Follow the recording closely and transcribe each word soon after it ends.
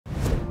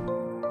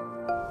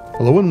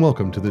Hello and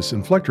welcome to this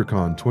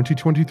InflectorCon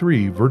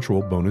 2023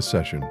 virtual bonus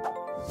session.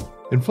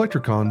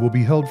 InflectorCon will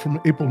be held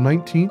from April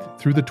 19th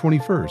through the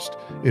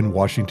 21st in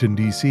Washington,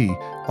 D.C.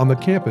 on the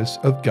campus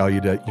of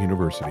Gallaudet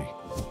University.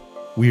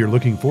 We are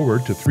looking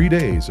forward to 3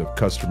 days of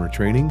customer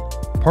training,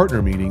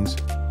 partner meetings,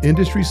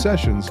 industry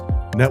sessions,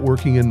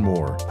 networking, and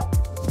more.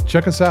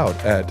 Check us out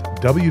at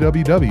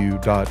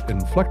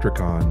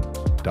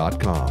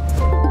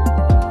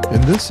www.inflectorcon.com.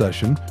 In this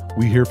session,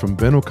 we hear from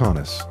Ben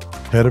Oconis,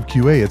 Head of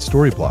QA at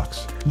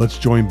Storyblocks. Let's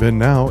join Ben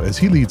now as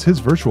he leads his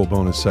virtual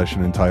bonus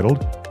session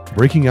entitled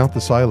Breaking Out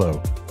the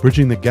Silo,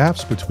 Bridging the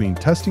Gaps Between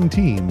Testing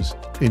Teams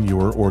in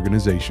Your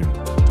Organization.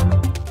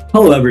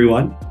 Hello,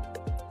 everyone.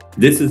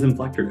 This is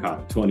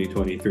InflectorCon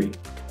 2023.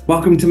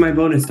 Welcome to my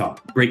bonus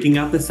talk, Breaking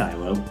Out the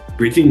Silo,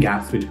 Bridging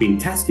Gaps Between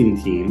Testing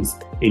Teams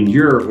in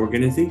Your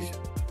Organization.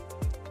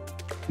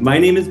 My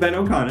name is Ben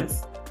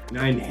Oconis, and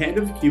I'm Head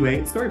of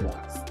QA at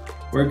Storyblocks.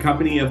 We're a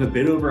company of a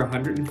bit over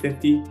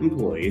 150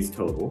 employees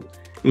total,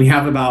 and we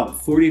have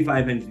about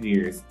 45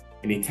 engineers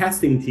and a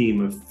testing team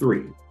of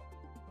 3.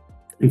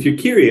 If you're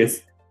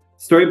curious,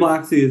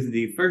 Storyblocks is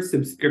the first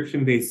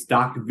subscription-based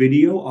stock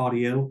video,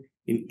 audio,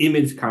 and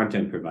image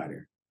content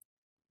provider.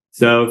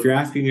 So if you're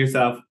asking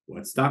yourself,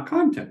 what's stock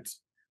content?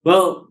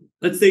 Well,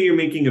 let's say you're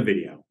making a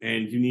video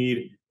and you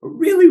need a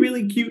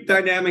really cute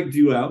dynamic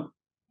duo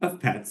of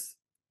pets,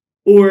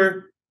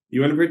 or you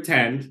want to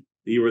pretend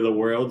that you were the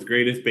world's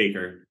greatest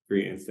baker for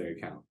your Insta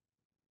account.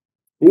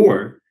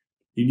 Or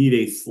you need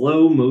a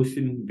slow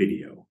motion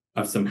video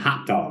of some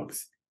hot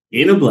dogs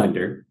in a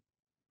blender,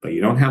 but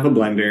you don't have a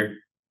blender,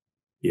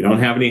 you don't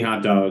have any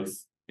hot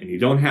dogs, and you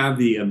don't have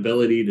the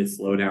ability to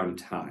slow down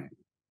time.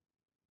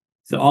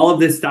 So all of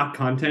this stock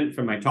content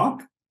from my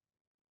talk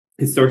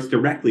is sourced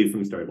directly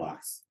from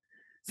Storyblocks.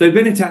 So I've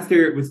been a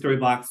tester with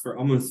Storyblocks for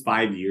almost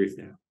 5 years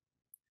now.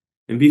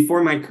 And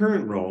before my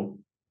current role,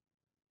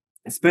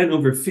 I spent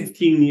over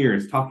 15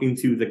 years talking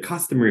to the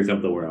customers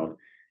of the world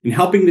and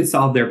helping to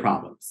solve their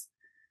problems.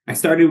 I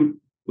started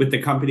with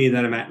the company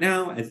that I'm at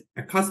now as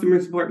a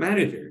customer support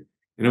manager,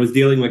 and I was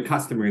dealing with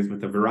customers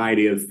with a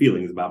variety of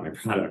feelings about my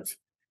product, to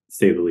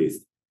say the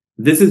least.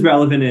 This is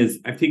relevant as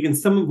I've taken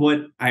some of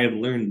what I have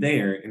learned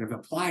there and have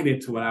applied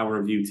it to what I'll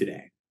review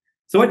today.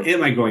 So what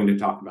am I going to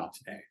talk about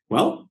today?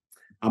 Well,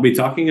 I'll be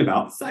talking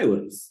about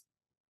silos.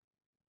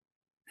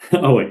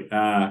 Oh wait,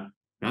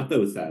 not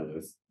those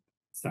silos.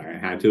 Sorry, I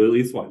had to at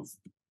least once.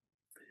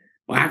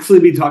 We'll actually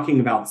be talking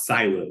about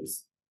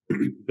silos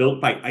built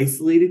by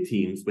isolated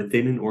teams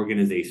within an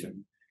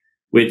organization,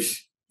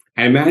 which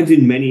I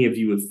imagine many of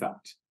you have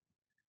felt.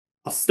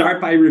 I'll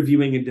start by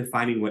reviewing and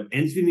defining what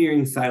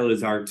engineering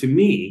silos are to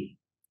me.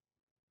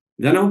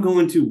 Then I'll go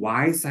into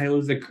why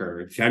silos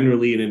occur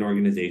generally in an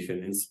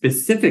organization and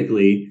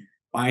specifically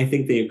why I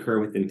think they occur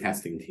within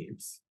testing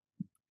teams.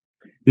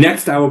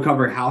 Next, I will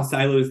cover how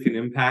silos can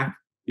impact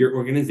your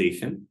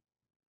organization.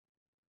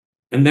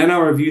 And then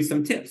I'll review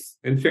some tips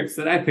and tricks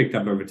that I picked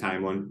up over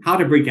time on how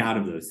to break out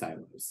of those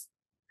silos.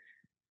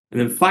 And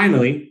then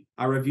finally,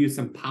 I'll review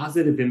some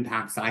positive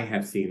impacts I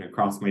have seen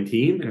across my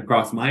team and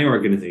across my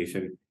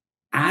organization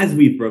as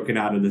we've broken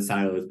out of the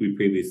silos we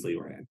previously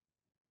were in.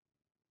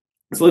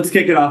 So let's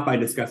kick it off by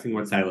discussing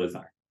what silos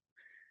are.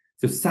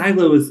 So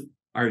silos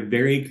are a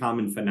very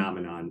common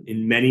phenomenon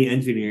in many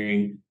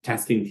engineering,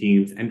 testing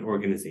teams, and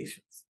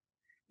organizations.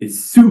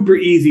 It's super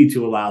easy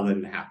to allow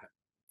them to happen.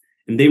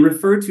 And they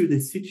refer to the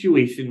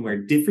situation where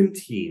different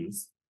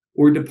teams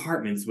or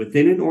departments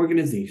within an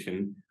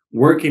organization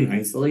work in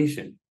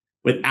isolation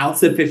without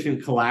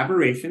sufficient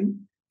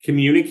collaboration,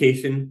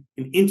 communication,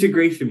 and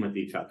integration with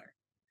each other.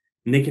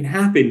 And they can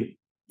happen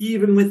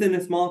even within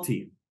a small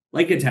team,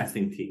 like a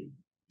testing team,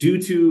 due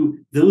to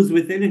those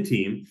within a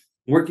team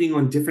working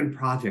on different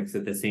projects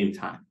at the same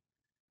time.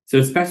 So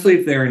especially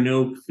if there are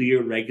no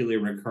clear, regular,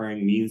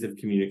 recurring means of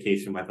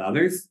communication with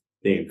others,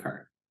 they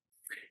occur.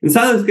 And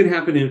silos can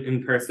happen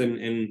in person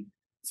and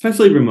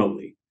especially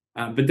remotely,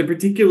 but they're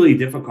particularly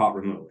difficult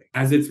remotely,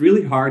 as it's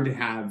really hard to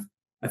have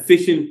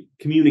efficient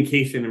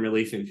communication and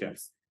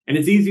relationships. And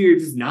it's easier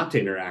just not to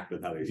interact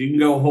with others. You can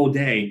go a whole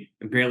day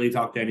and barely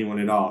talk to anyone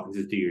at all and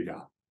just do your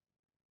job.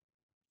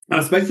 Now,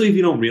 especially if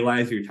you don't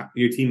realize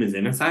your team is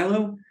in a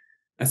silo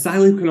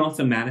can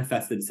also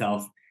manifest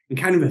itself in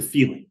kind of a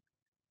feeling.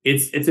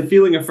 It's a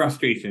feeling of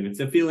frustration. It's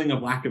a feeling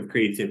of lack of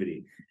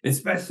creativity. And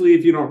especially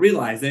if you don't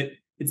realize it,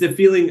 it's a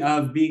feeling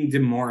of being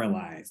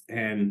demoralized,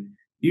 and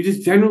you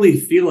just generally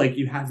feel like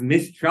you have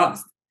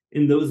mistrust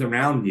in those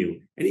around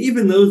you, and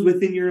even those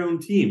within your own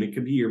team. It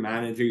could be your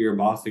manager, your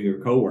boss, or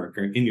your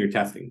coworker in your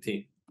testing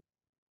team.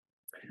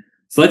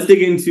 So let's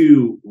dig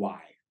into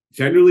why.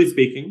 Generally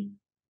speaking,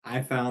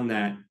 I found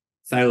that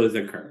silos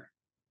occur,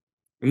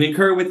 and they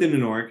occur within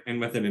an org and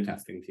within a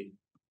testing team.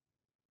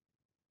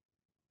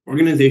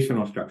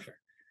 Organizational structure.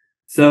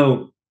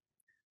 So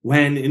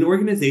when an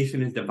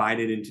organization is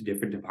divided into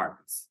different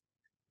departments,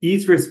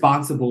 each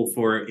responsible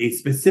for a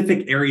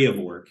specific area of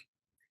work,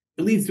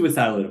 it leads to a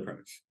siloed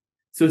approach.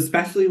 So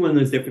especially when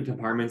those different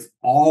departments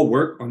all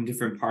work on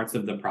different parts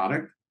of the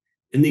product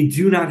and they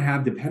do not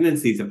have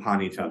dependencies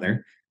upon each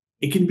other,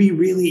 it can be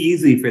really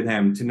easy for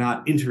them to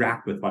not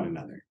interact with one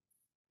another.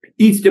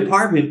 Each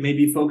department may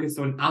be focused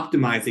on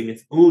optimizing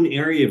its own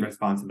area of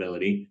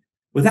responsibility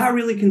without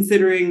really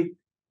considering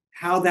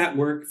how that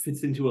work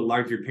fits into a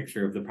larger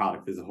picture of the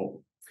product as a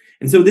whole.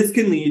 And so this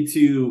can lead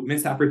to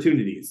missed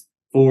opportunities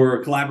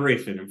for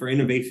collaboration and for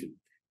innovation,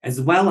 as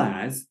well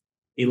as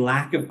a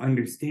lack of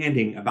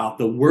understanding about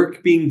the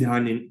work being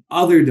done in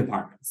other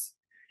departments.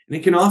 And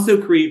it can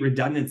also create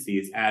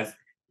redundancies as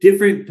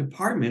different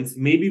departments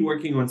may be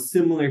working on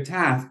similar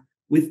tasks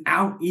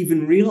without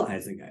even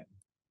realizing it.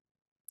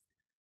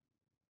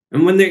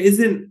 And when there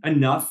isn't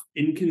enough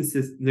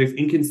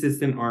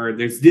inconsistent or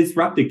there's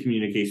disrupted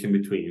communication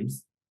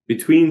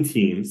between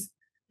teams,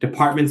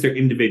 departments, or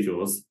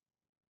individuals,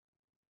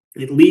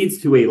 it leads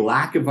to a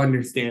lack of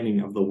understanding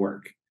of the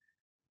work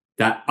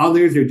that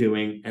others are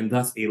doing, and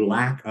thus a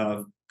lack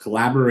of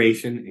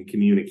collaboration and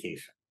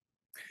communication.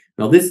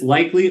 Now, this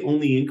likely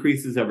only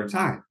increases over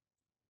time,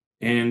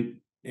 and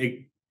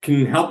it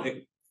can help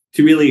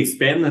to really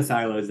expand the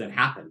silos that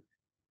happen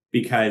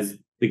because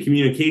the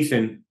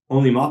communication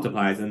only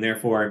multiplies, and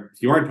therefore,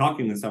 if you are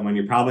talking to someone,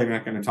 you're probably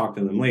not going to talk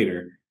to them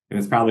later, and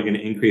it's probably going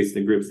to increase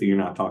the groups that you're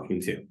not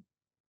talking to.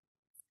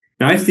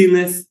 Now, I've seen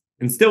this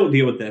and still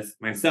deal with this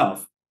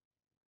myself,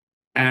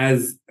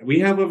 as we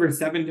have over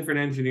 7 different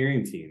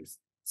engineering teams,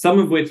 some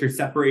of which are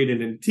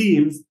separated into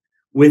teams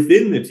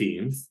within the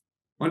teams,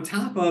 on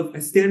top of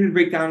a standard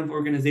breakdown of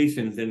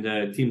organizations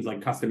into teams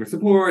like customer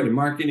support and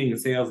marketing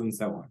and sales and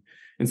so on.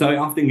 And so I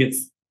often get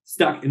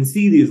stuck and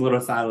see these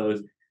little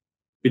silos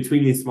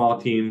between these small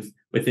teams,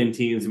 within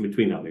teams, and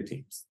between other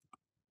teams.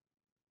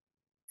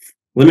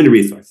 Limited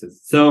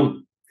resources.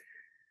 So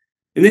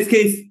in this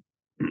case,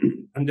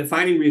 I'm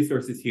defining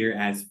resources here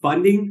as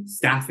funding,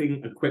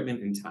 staffing,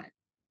 equipment, and time.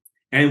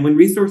 And when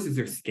resources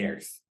are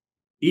scarce,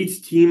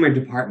 each team or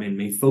department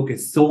may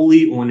focus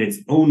solely on its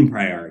own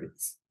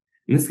priorities.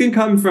 And this can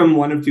come from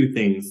one of two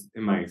things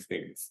in my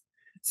experience.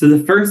 So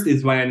the first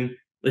is when,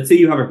 let's say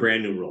you have a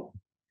brand new role.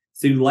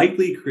 So you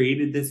likely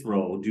created this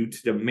role due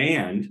to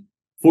demand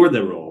for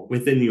the role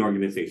within the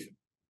organization.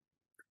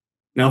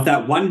 Now, if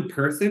that one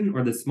person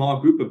or the small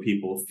group of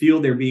people feel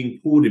they're being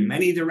pulled in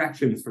many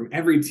directions from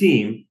every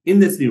team in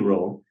this new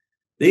role,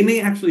 they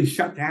may actually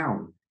shut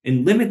down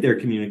and limit their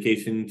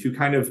communication to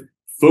kind of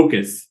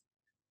focus,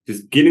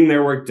 just getting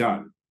their work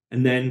done.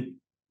 And then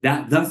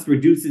that thus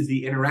reduces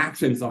the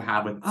interactions they'll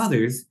have with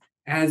others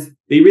as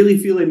they really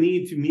feel a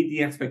need to meet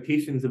the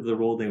expectations of the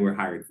role they were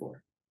hired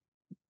for.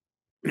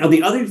 Now,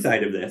 the other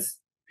side of this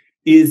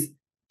is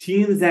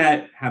teams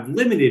that have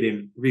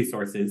limited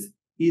resources,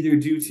 either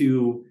due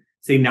to,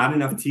 say, not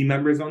enough team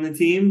members on the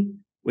team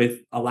with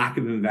a lack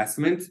of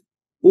investment,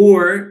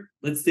 or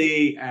let's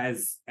say,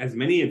 as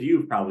many of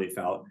you have probably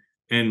felt,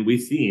 and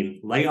we've seen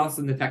layoffs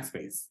in the tech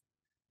space,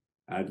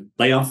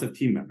 layoffs of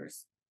team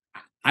members.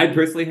 I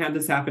personally had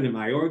this happen in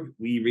my org.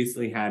 We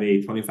recently had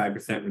a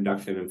 25%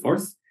 reduction in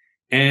force,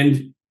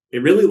 and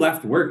it really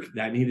left work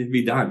that needed to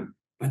be done,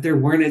 but there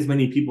weren't as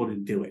many people to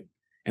do it.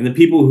 And the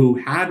people who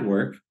had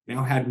work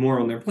now had more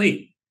on their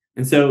plate.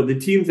 And so the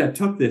teams that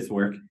took this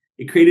work,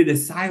 it created a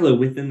silo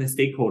within the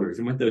stakeholders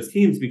and with those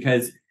teams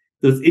because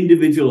those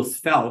individuals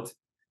felt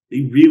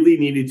they really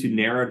needed to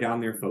narrow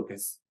down their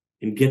focus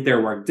and get their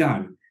work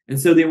done. And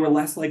so they were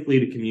less likely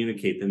to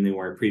communicate than they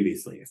were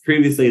previously. If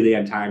previously they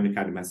had time to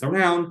kind of mess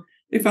around,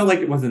 they felt like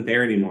it wasn't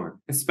there anymore,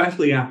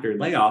 especially after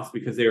layoffs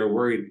because they were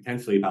worried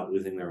potentially about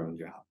losing their own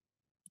job.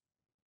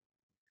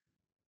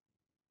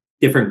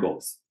 Different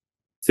goals.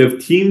 So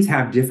if teams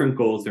have different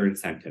goals or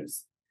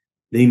incentives,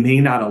 they may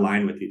not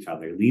align with each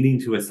other,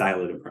 leading to a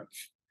siloed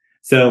approach.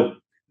 So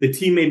the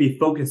team may be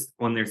focused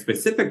on their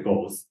specific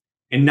goals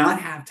and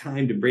not have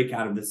time to break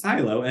out of the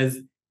silo as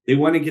they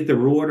want to get the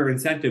reward or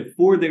incentive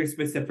for their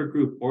specific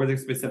group or their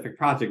specific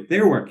project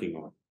they're working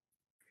on.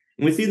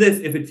 And we see this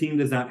if a team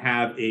does not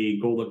have a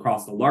goal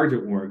across a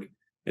larger org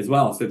as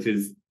well, such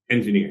as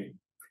engineering.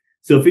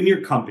 So if in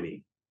your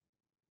company,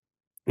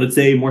 let's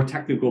say more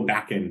technical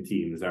backend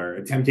teams are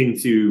attempting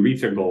to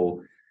reach a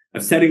goal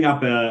of setting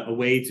up a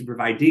way to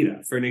provide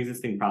data for an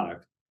existing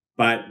product,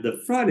 but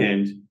the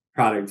front-end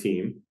product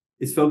team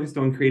is focused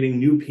on creating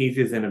new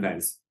pages and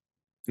events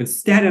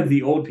instead of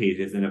the old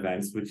pages and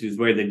events, which is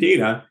where the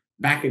data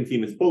backend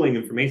team is pulling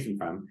information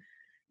from.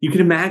 You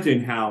can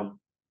imagine how,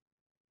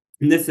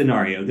 in this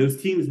scenario,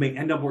 those teams may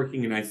end up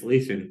working in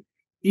isolation,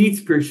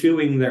 each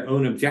pursuing their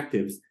own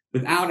objectives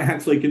without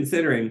actually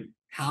considering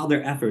how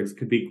their efforts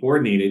could be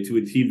coordinated to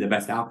achieve the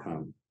best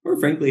outcome, or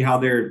frankly, how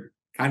they're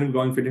kind of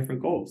going for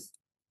different goals.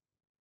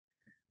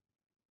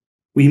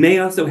 We may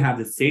also have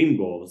the same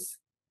goals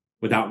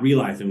without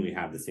realizing we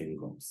have the same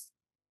goals.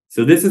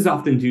 So this is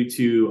often due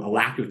to a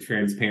lack of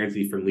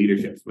transparency from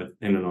leaderships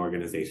within an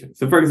organization.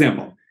 So for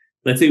example,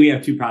 let's say we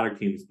have 2 product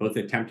teams, both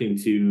attempting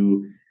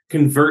to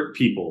convert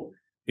people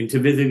into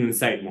visiting the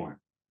site more,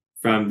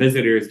 from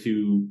visitors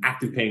to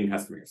active paying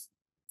customers.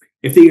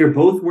 If they are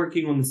both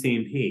working on the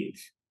same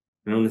page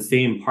and on the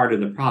same part of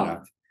the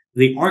product,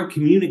 they aren't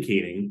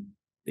communicating,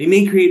 they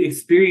may create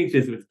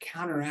experiences which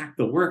counteract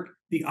the work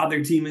the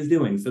other team is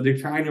doing. So they're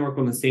trying to work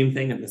on the same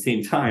thing at the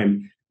same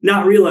time,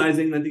 not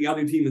realizing that the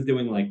other team is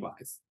doing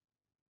likewise.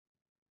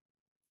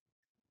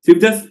 So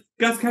we've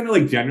discussed kind of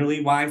like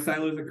generally why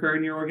silos occur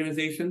in your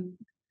organization,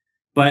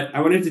 but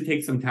I wanted to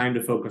take some time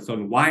to focus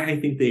on why I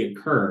think they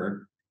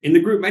occur in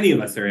the group many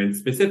of us are in,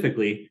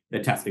 specifically the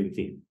testing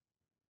team.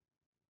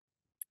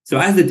 So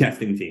as a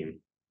testing team,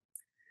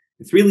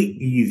 it's really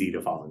easy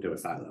to fall into a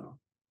silo,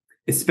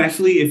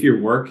 especially if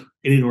you work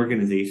in an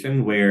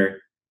organization where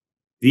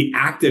the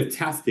act of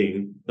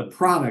testing, the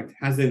product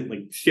hasn't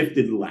like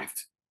shifted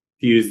left,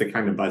 to use the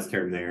kind of buzz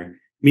term there,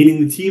 meaning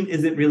the team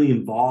isn't really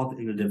involved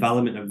in the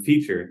development of a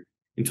feature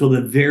until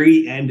the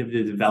very end of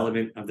the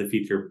development of the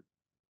feature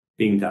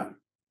being done.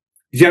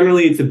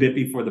 Generally, it's a bit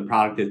before the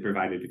product is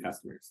provided to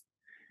customers.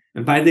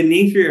 And by the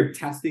nature of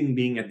testing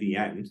being at the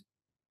end,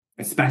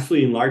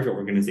 especially in larger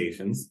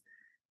organizations,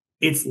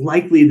 it's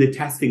likely the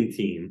testing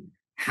team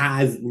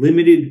has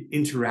limited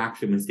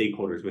interaction with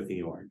stakeholders within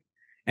the org.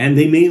 And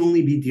they may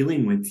only be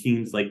dealing with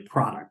teams like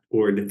product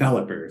or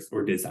developers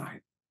or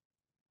design.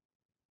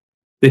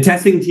 The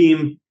testing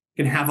team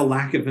can have a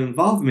lack of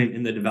involvement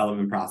in the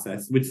development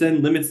process, which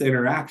then limits their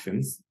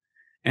interactions.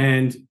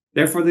 And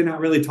therefore, they're not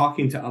really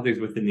talking to others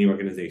within the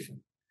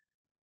organization.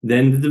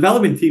 Then the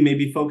development team may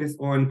be focused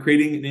on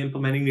creating and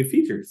implementing new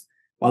features,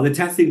 while the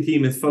testing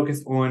team is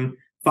focused on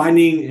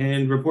finding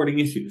and reporting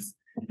issues.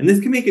 And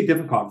this can make it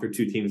difficult for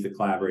two teams to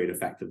collaborate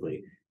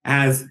effectively,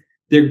 as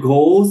their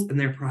goals and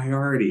their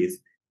priorities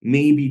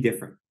may be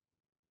different.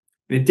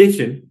 In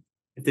addition,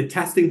 if the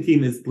testing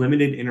team has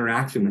limited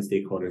interaction with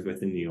stakeholders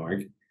within the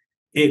org,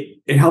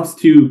 it helps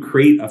to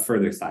create a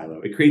further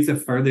silo. It creates a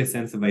further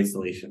sense of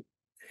isolation.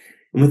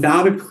 And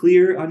without a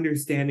clear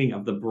understanding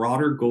of the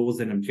broader goals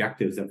and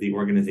objectives of the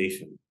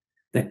organization,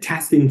 the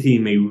testing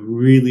team may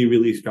really,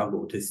 really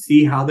struggle to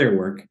see how their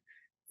work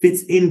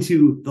fits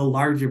into the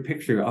larger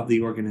picture of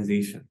the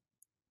organization.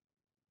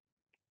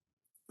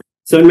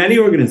 So in many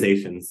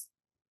organizations,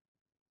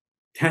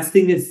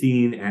 testing is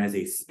seen as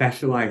a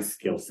specialized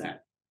skill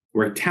set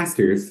where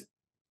testers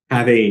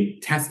have a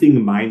testing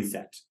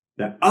mindset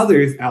that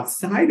others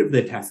outside of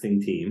the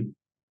testing team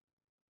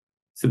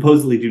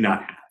supposedly do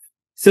not have.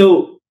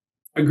 So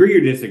agree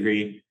or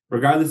disagree,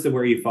 regardless of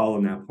where you fall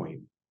on that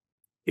point.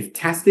 If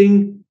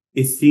testing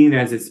is seen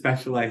as a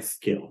specialized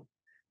skill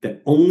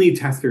that only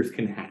testers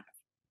can have,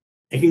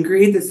 it can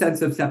create the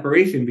sense of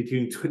separation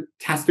between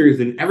testers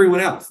and everyone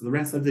else, the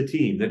rest of the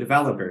team, the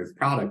developers,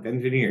 product,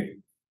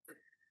 engineering.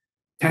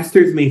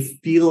 Testers may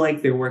feel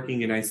like they're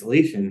working in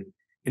isolation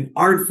and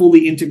aren't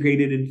fully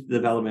integrated into the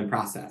development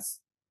process.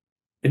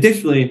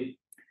 Additionally,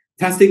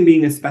 testing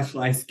being a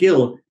specialized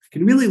skill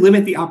can really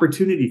limit the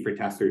opportunity for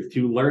testers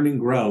to learn and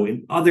grow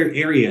in other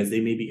areas they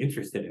may be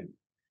interested in.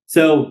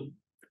 So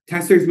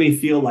testers may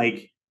feel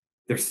like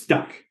they're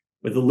stuck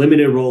with a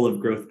limited role of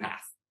growth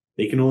path.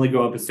 They can only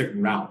go up a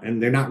certain route,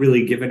 and they're not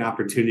really given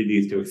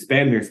opportunities to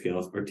expand their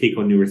skills or take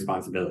on new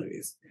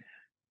responsibilities.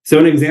 So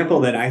an example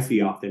that I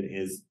see often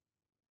is,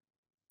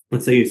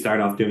 let's say you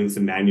start off doing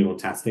some manual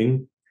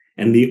testing,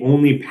 and the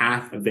only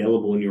path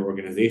available in your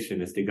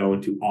organization is to go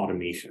into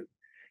automation.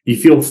 You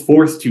feel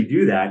forced to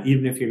do that,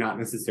 even if you're not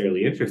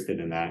necessarily interested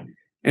in that.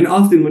 And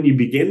often when you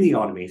begin the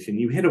automation,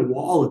 you hit a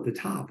wall at the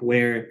top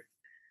where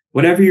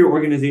whatever your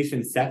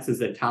organization sets as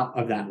the top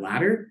of that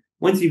ladder,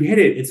 once you hit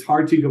it, it's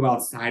hard to go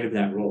outside of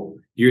that role.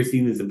 You're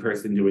seen as a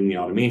person doing the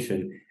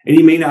automation, and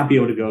you may not be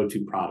able to go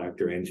to product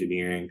or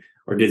engineering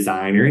or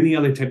design or any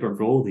other type of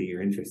role that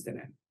you're interested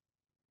in.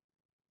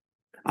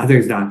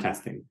 Others not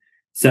testing.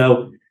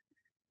 So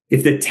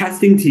if the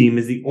testing team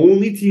is the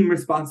only team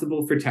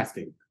responsible for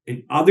testing,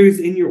 and others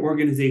in your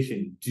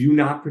organization do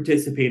not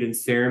participate in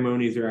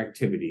ceremonies or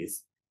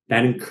activities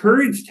that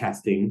encourage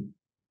testing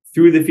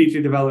through the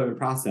feature development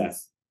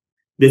process,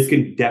 this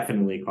can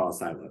definitely cause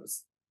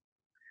silos.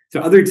 So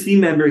other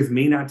team members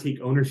may not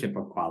take ownership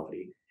of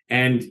quality,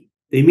 and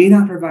they may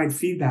not provide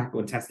feedback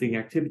on testing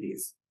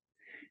activities.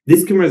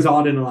 This can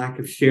result in a lack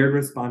of shared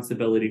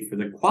responsibility for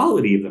the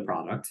quality of the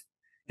product,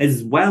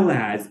 as well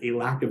as a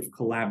lack of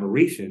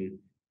collaboration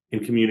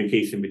and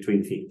communication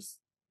between teams.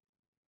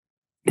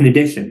 In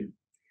addition,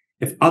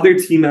 if other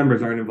team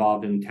members aren't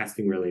involved in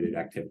testing-related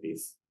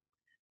activities,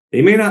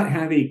 they may not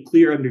have a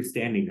clear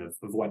understanding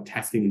of what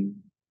testing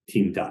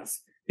team does.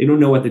 They don't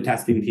know what the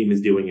testing team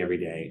is doing every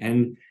day,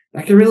 and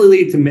that can really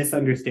lead to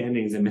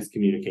misunderstandings and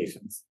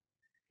miscommunications.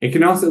 It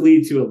can also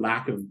lead to a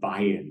lack of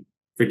buy-in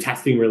for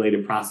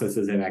testing-related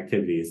processes and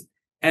activities,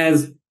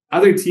 as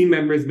other team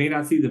members may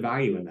not see the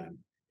value in them.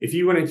 If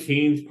you want to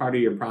change part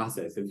of your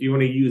process, if you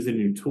want to use a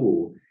new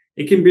tool,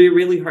 it can be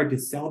really hard to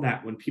sell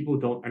that when people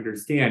don't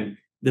understand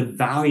the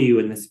value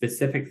in the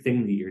specific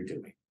thing that you're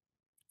doing.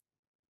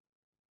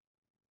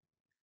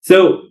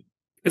 So,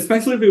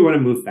 especially if we want to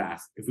move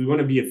fast, if we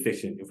want to be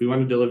efficient, if we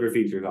want to deliver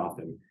features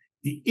often,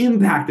 the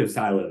impact of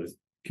silos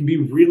can be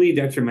really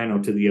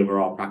detrimental to the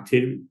overall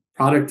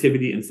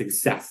productivity and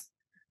success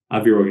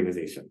of your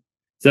organization.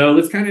 So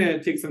let's kind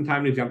of take some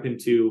time to jump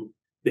into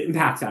the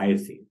impacts I have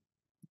seen.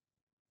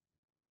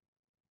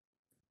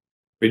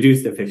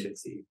 Reduced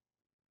efficiency.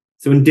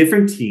 So when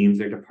different teams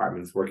or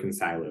departments work in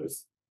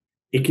silos,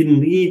 it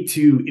can lead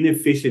to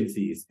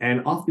inefficiencies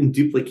and often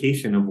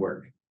duplication of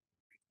work.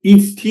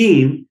 Each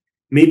team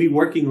may be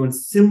working on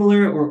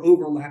similar or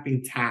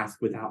overlapping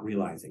tasks without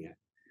realizing it.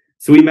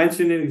 So we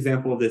mentioned an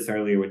example of this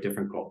earlier with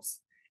different goals.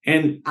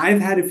 And I've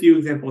had a few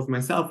examples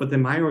myself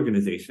within my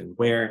organization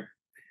where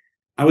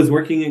I was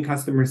working in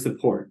customer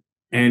support,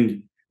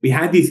 and we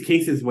had these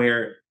cases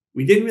where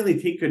we didn't really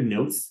take good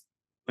notes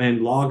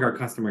and log our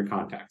customer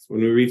contacts. When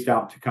we reached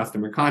out to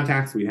customer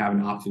contacts, we'd have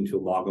an option to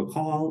log a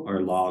call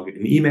or log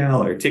an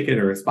email or a ticket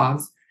or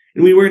response,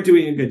 and we weren't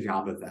doing a good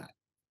job of that.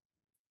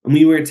 And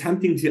we were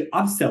attempting to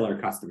upsell our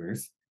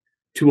customers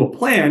to a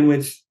plan,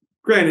 which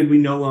granted we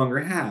no longer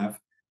have,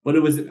 but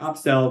it was an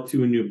upsell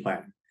to a new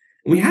plan.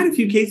 And we had a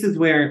few cases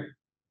where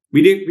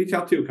we didn't reach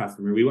out to a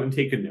customer, we wouldn't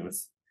take good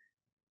notes,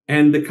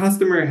 and the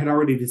customer had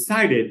already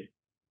decided,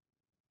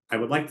 I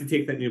would like to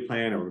take that new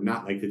plan or would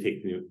not like to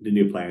take the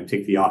new plan,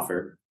 take the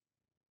offer,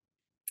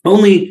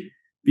 only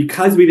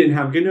because we didn't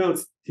have good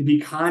notes to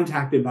be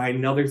contacted by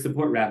another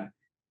support rep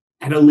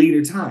at a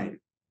later time,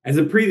 as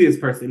a previous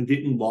person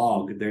didn't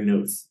log their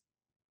notes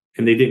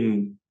and they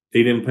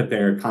didn't put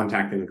their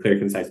contact in a clear,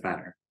 concise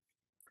manner.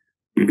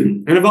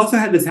 And I've also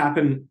had this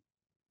happen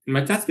in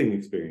my testing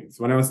experience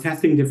when I was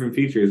testing different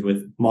features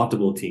with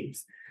multiple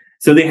teams.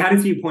 So they had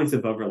a few points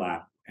of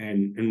overlap.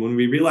 And when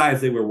we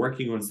realized they were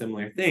working on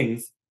similar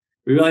things,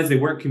 we realized they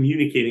weren't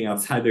communicating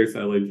outside their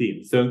solo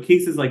teams. So in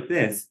cases like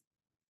this,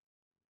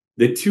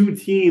 the two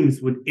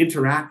teams would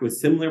interact with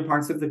similar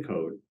parts of the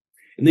code,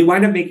 and they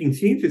wind up making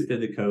changes to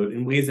the code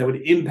in ways that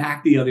would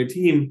impact the other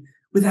team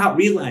without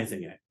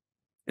realizing it.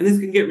 And this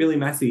can get really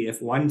messy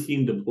if one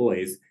team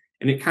deploys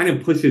and it kind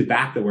of pushes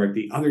back the work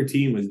the other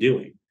team was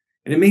doing.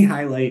 And it may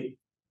highlight,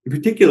 in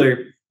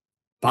particular,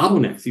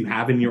 bottlenecks you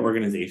have in your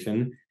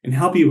organization and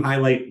help you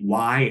highlight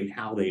why and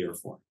how they are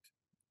formed.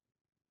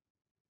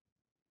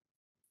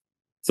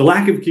 So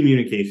lack of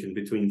communication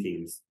between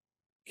teams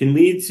can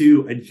lead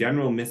to a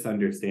general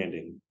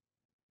misunderstanding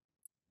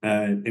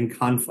and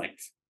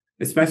conflict,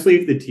 especially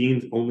if the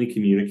teams only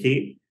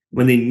communicate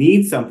when they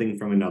need something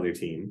from another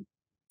team,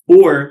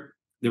 or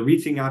they're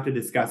reaching out to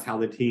discuss how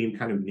the team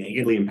kind of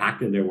negatively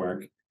impacted their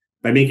work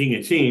by making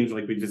a change,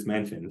 like we just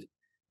mentioned.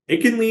 It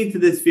can lead to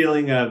this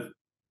feeling of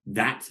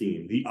that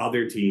team, the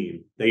other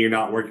team that you're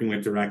not working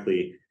with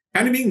directly,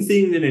 kind of being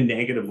seen in a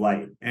negative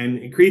light. And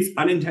it creates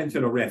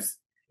unintentional risks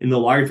in the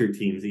larger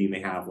teams that you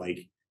may have,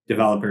 like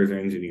developers or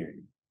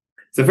engineering.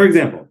 So for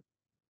example,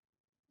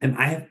 and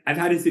I've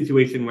had a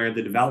situation where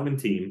the development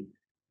team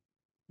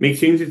makes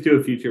changes to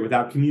a feature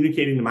without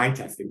communicating to my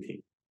testing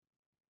team.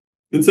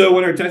 And so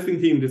when our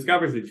testing team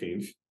discovers a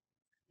change,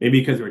 maybe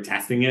because we're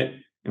testing it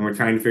and we're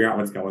trying to figure out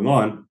what's going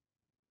on,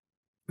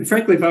 we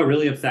frankly felt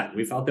really upset.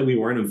 We felt that we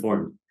weren't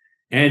informed.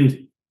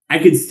 And I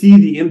could see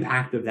the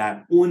impact of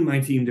that on my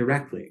team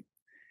directly,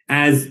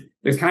 as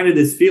there's kind of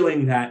this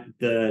feeling that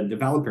the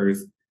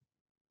developers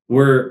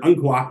were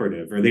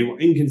uncooperative or they were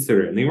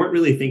inconsiderate and they weren't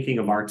really thinking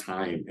of our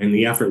time and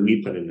the effort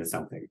we put into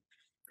something.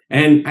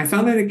 And I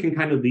found that it can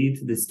kind of lead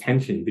to this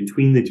tension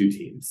between the two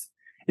teams.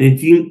 And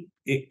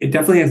it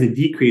definitely has a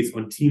decrease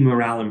on team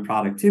morale and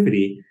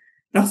productivity.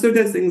 It also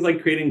does things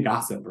like creating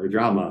gossip or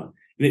drama.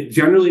 And it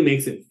generally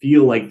makes it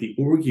feel like the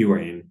org you are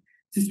in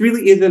just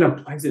really isn't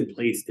a pleasant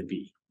place to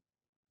be.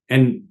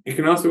 And it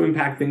can also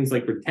impact things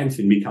like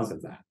retention because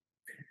of that.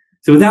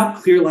 So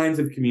without clear lines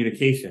of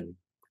communication,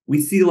 we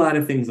see a lot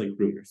of things like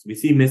rumors. We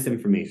see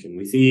misinformation.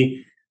 We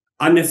see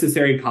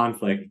unnecessary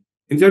conflict.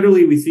 And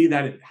generally, we see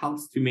that it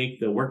helps to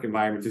make the work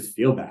environment just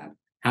feel bad,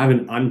 have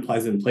an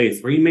unpleasant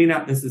place where you may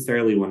not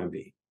necessarily want to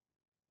be.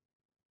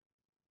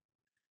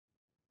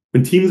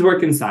 When teams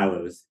work in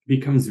silos, it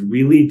becomes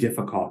really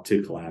difficult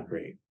to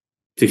collaborate,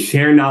 to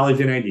share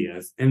knowledge and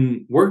ideas,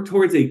 and work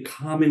towards a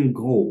common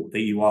goal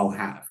that you all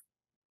have,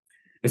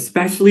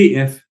 especially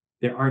if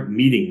there aren't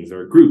meetings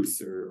or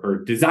groups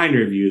or design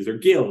reviews or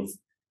guilds,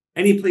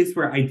 any place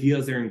where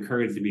ideas are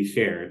encouraged to be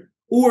shared,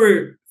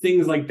 or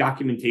things like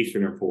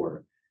documentation are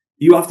poor.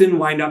 You often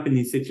wind up in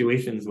these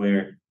situations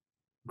where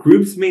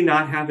groups may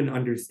not have an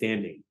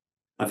understanding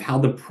of how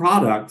the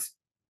product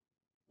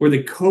or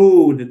the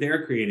code that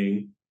they're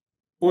creating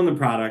on the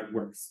product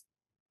works.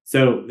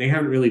 So they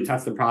haven't really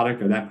touched the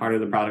product or that part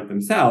of the product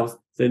themselves,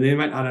 so they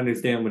might not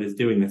understand what it's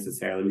doing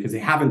necessarily because they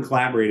haven't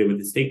collaborated with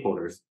the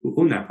stakeholders who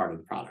own that part of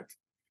the product.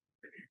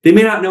 They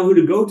may not know who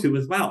to go to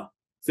as well.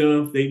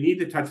 So if they need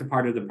to touch a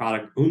part of the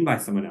product owned by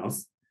someone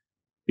else,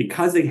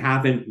 because they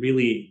haven't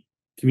really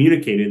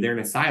communicated, they're in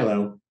a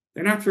silo,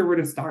 they're not sure where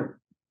to start.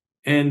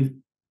 And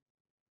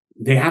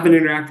they haven't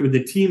interacted with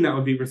the team that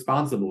would be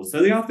responsible.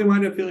 So they often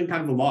wind up feeling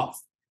kind of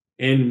lost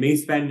and may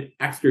spend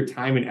extra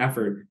time and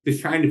effort just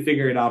trying to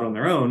figure it out on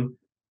their own.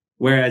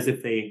 Whereas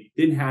if they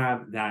didn't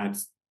have that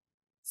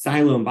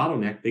silo and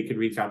bottleneck, they could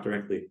reach out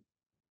directly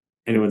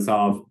and it would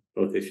solve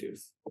both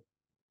issues.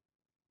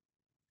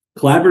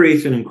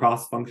 Collaboration and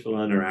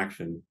cross-functional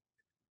interaction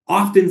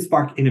often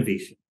spark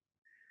innovation.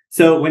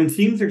 So when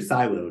teams are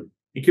siloed,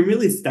 it can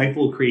really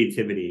stifle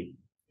creativity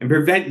and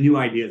prevent new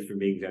ideas from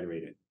being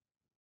generated.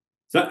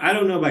 So I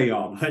don't know about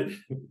y'all, but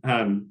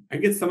I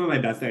get some of my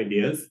best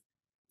ideas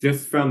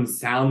just from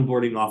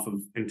soundboarding off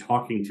of and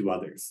talking to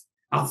others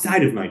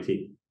outside of my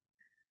team.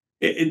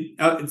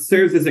 It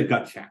serves as a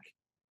gut check.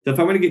 So if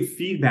I want to get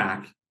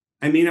feedback,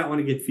 I may not want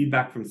to get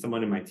feedback from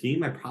someone in my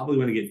team. I probably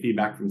want to get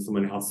feedback from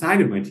someone outside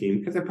of my team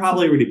because I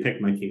probably already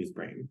picked my team's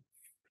brain.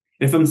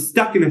 And if I'm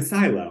stuck in a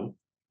silo,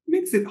 it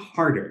makes it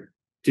harder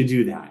to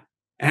do that.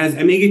 As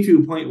I may get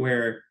to a point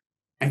where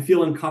I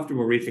feel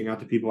uncomfortable reaching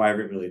out to people I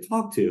haven't really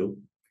talked to,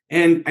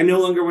 and I no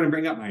longer want to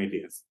bring up my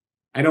ideas.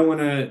 I don't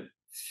want to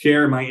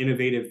share my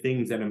innovative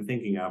things that I'm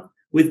thinking of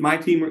with my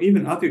team or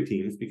even other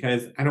teams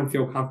because I don't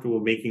feel comfortable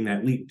making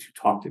that leap to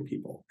talk to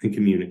people and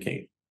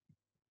communicate.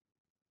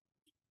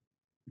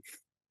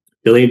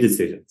 Delayed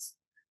decisions.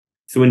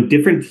 So when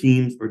different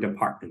teams or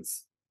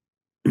departments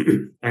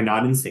are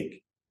not in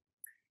sync,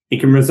 it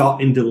can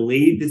result in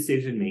delayed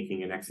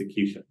decision-making and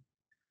execution,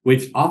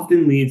 which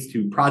often leads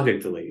to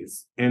project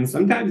delays and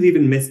sometimes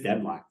even missed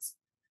deadlines,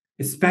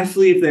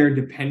 especially if there are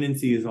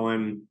dependencies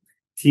on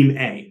team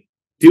A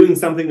doing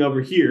something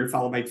over here,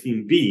 followed by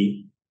team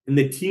B, and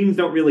the teams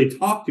don't really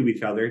talk to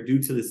each other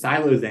due to the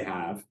silos they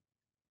have.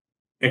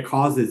 It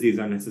causes these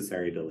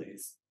unnecessary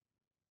delays.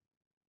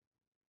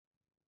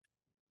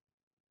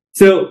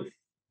 So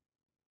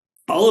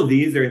all of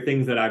these are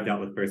things that I've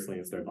dealt with personally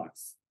in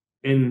Starbucks.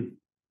 And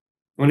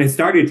when I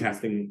started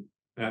testing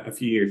a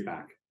few years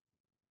back,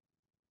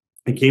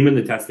 I came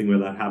into testing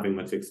without having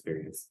much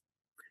experience.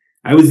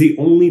 I was the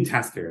only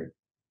tester,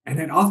 and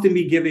I'd often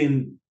be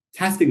given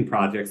testing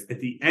projects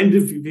at the end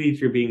of a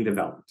feature being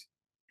developed.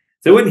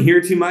 So I wouldn't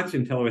hear too much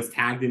until I was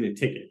tagged in a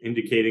ticket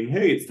indicating,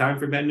 hey, it's time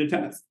for Ben to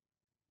test.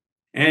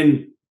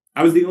 And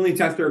I was the only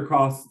tester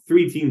across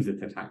 3 teams at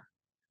the time,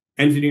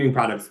 engineering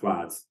product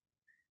squads.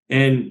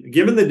 And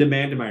given the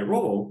demand of my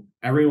role,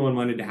 everyone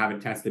wanted to have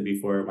it tested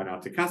before it went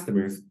out to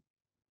customers.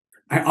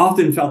 I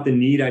often felt the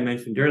need I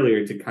mentioned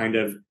earlier to kind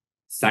of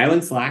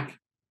silence Slack,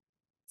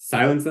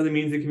 silence other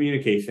means of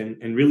communication,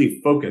 and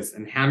really focus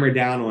and hammer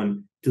down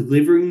on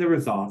delivering the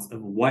results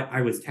of what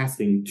I was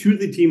testing to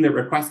the team that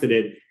requested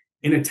it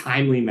in a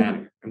timely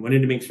manner. I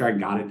wanted to make sure I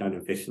got it done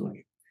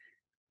efficiently.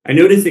 I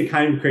noticed it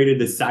kind of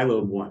created a silo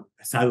of one,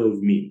 a silo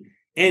of me.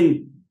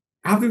 And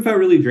I often felt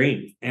really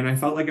drained, and I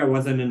felt like I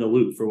wasn't in the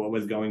loop for what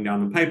was going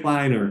down the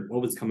pipeline or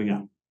what was coming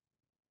up.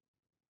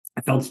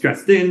 I felt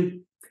stressed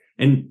in,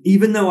 and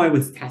even though I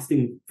was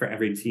testing for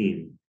every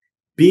team,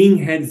 being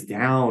heads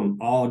down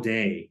all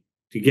day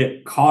to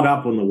get caught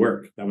up on the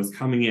work that was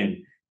coming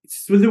in, it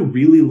just was a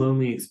really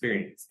lonely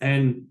experience.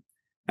 And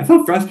I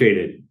felt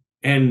frustrated,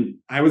 and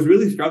I was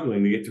really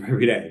struggling to get through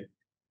every day.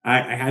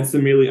 I had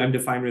some really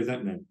undefined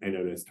resentment, I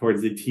noticed,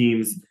 towards the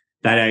teams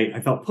that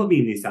I felt put me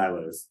in these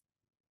silos.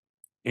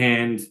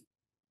 And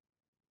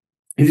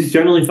I just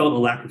generally felt a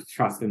lack of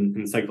trust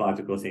and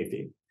psychological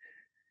safety.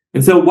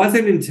 And so it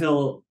wasn't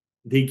until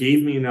they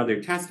gave me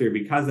another tester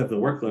because of the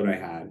workload I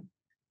had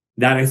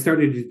that I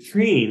started to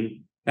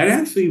train that I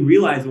actually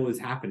realized what was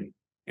happening.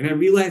 And I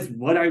realized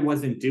what I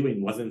wasn't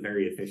doing wasn't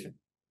very efficient.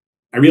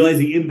 I realized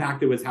the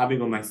impact it was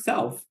having on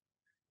myself,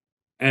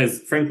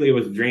 as frankly, I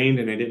was drained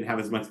and I didn't have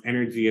as much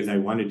energy as I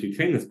wanted to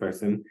train this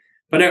person.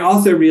 But I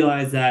also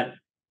realized that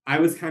I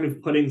was kind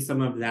of putting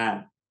some of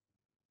that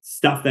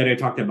stuff that I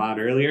talked about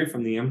earlier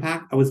from the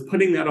impact, I was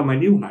putting that on my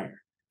new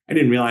hire. I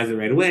didn't realize it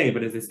right away,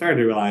 but as I started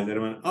to realize it, I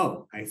went,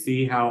 oh, I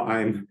see how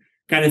I'm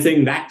kind of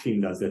saying that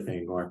team does the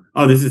thing, or,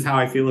 oh, this is how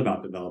I feel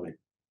about development.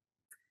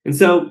 And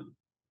so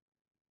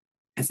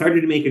I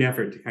started to make an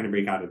effort to kind of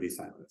break out of these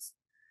silos.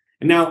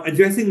 And now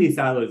addressing these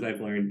silos,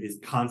 I've learned, is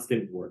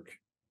constant work.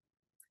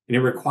 And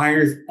it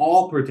requires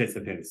all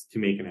participants to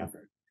make an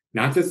effort,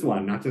 not just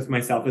one, not just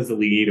myself as a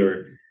lead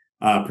or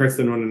a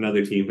person on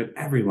another team, but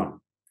everyone.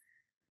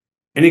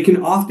 And it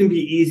can often be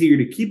easier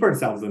to keep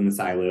ourselves in the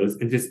silos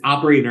and just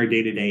operate in our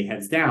day-to-day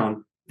heads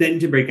down than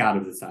to break out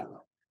of the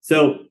silo.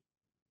 So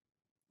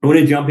I want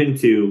to jump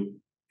into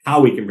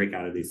how we can break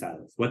out of these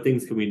silos. What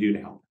things can we do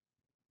to help?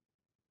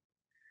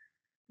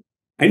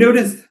 I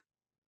noticed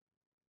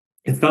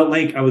it felt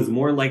like I was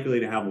more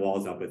likely to have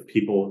walls up with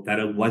people that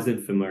I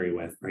wasn't familiar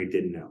with or I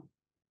didn't know.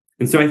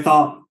 And so I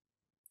thought,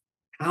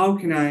 how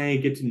can I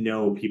get to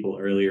know people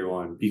earlier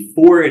on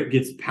before it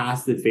gets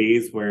past the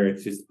phase where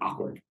it's just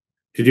awkward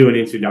to do an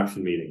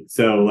introduction meeting?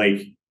 So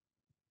like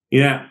in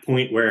that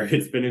point where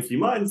it's been a few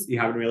months, you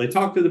haven't really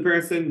talked to the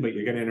person, but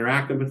you're going to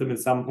interact with them at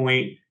some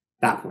point,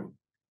 that point.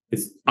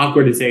 It's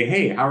awkward to say,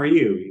 hey, how are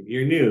you?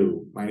 You're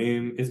new. My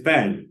name is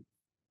Ben.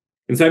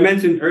 And so I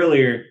mentioned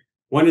earlier,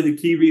 one of the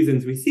key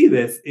reasons we see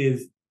this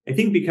is, I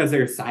think, because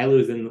there are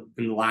silos in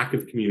the lack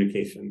of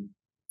communication.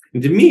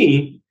 And to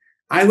me,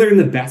 I learned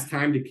the best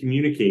time to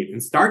communicate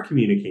and start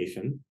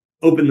communication,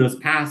 open those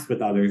paths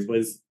with others,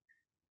 was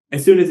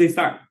as soon as they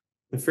start,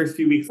 the first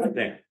few weeks out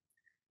there.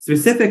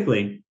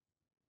 Specifically,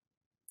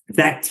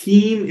 that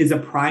team is a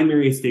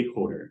primary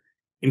stakeholder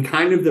in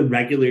kind of the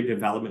regular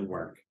development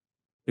work.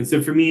 And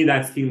so for me,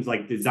 that's teams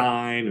like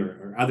design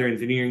or other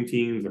engineering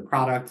teams or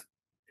product.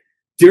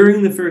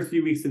 During the first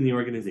few weeks in the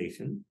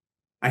organization,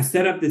 I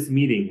set up this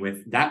meeting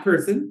with that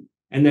person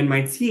and then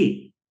my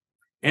team.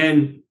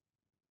 And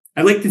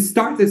I'd like to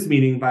start this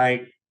meeting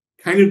by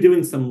kind of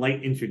doing some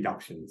light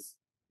introductions,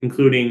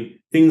 including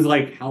things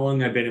like how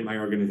long I've been at my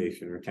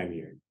organization or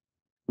tenure,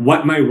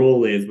 what my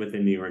role is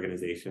within the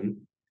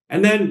organization,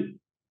 and then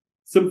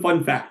some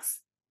fun facts.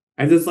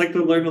 I just like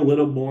to learn a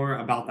little more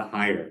about the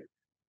hire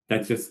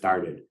that just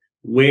started.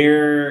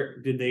 Where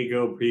did they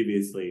go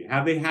previously?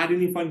 Have they had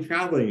any fun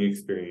traveling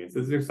experience?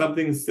 Is there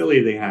something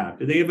silly they have?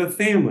 Do they have a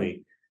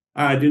family?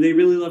 Do they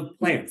really love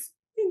plants?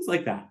 Things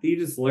like that you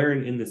just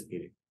learn in this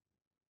meeting.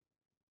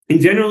 And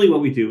generally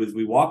what we do is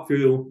we walk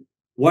through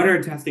what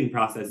our testing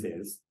process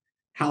is,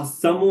 how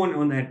someone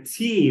on that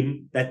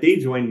team that they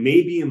join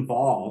may be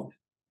involved,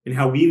 and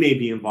how we may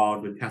be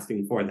involved with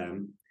testing for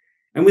them.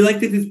 And we like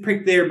to just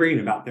prick their brain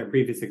about their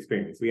previous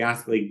experience. We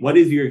ask, like, what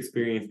is your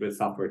experience with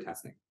software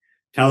testing?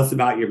 Tell us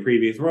about your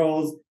previous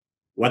roles,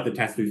 what the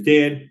testers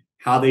did,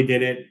 how they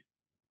did it.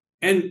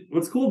 And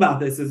what's cool about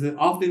this is it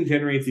often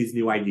generates these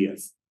new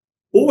ideas.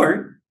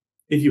 Or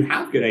if you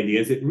have good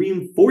ideas, it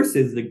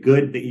reinforces the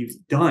good that you've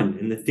done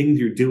and the things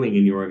you're doing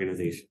in your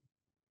organization.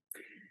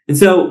 And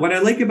so what I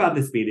like about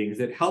this meeting is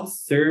it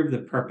helps serve the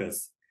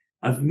purpose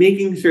of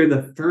making sure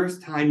the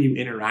first time you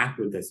interact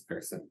with this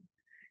person,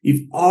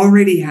 you've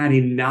already had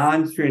a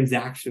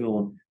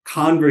non-transactional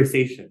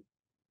conversation,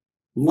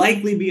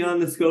 likely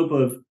beyond the scope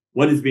of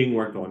what is being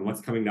worked on,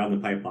 what's coming down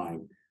the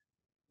pipeline.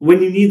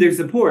 When you need their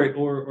support,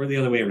 or the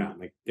other way around,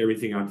 like they're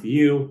reaching out to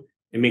you,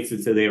 it makes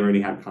it so they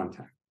already have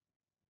contact.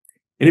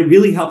 And it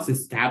really helps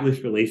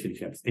establish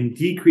relationships and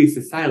decrease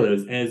the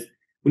silos, as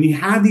when you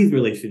have these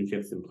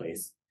relationships in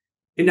place,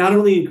 it not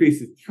only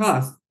increases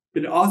trust,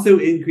 but it also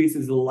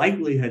increases the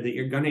likelihood that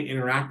you're going to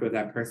interact with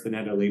that person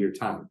at a later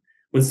time.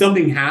 When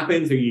something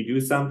happens or you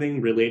do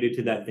something related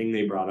to that thing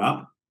they brought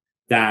up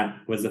that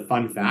was a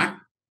fun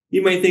fact,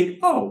 you might think,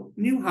 oh,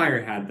 new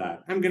hire had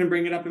that. I'm going to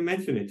bring it up and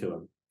mention it to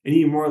him. And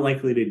you're more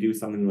likely to do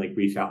something like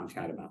reach out and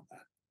chat about that.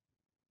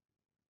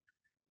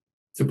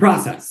 It's a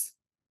process.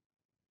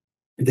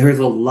 There's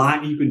a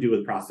lot you can do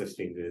with process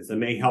changes that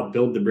may help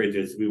build the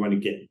bridges we want to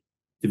get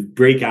to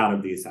break out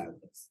of these silos.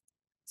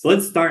 So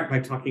let's start by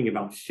talking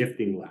about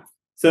shifting left.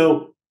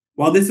 So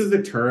while this is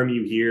a term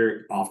you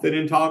hear often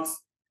in talks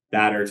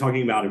that are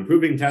talking about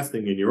improving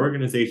testing in your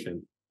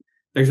organization,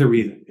 there's a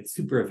reason. It's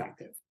super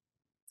effective.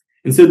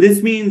 And so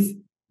this means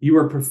you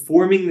are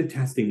performing the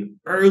testing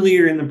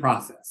earlier in the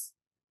process,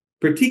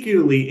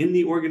 particularly in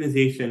the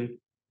organization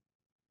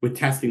with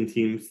testing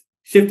teams.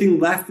 Shifting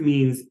left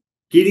means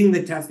getting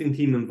the testing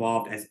team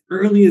involved as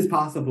early as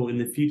possible in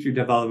the future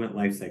development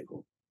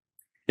lifecycle,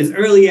 as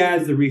early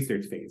as the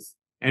research phase,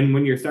 and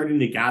when you're starting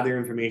to gather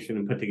information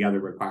and put together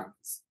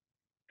requirements.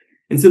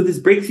 And so this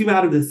breaks you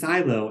out of the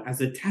silo,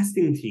 as a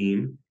testing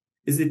team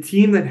is a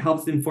team that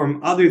helps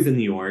inform others in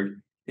the org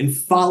and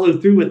follow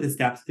through with the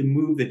steps to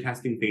move the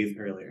testing phase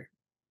earlier.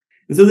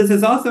 And so this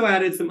has also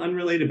added some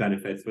unrelated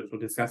benefits, which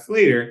we'll discuss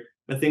later,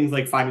 but things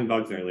like finding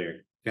bugs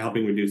earlier to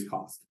helping reduce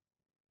cost.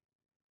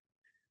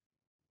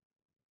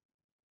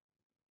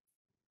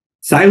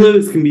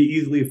 Silos can be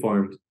easily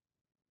formed,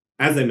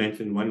 as I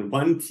mentioned, when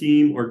one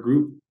team or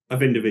group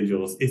of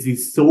individuals is the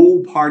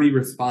sole party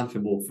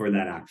responsible for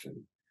that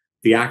action,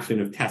 the action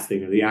of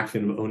testing or the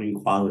action of owning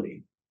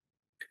quality.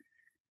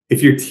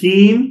 If your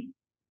team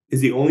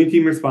is the only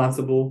team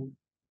responsible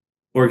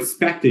or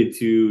expected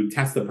to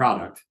test the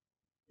product,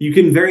 you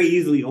can very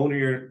easily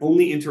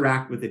only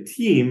interact with a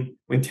team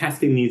when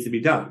testing needs to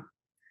be done.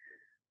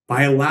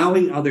 By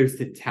allowing others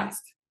to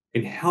test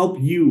and help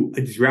you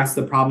address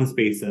the problem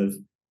space of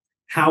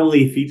how will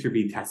a feature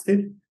be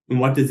tested and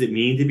what does it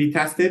mean to be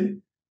tested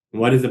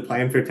and what is the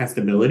plan for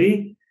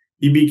testability,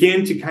 you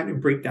begin to kind of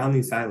break down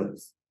these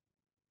silos.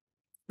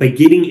 By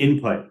getting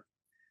input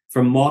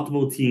from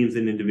multiple teams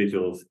and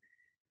individuals,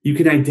 you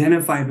can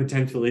identify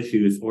potential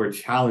issues or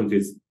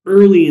challenges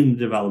early in the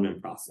development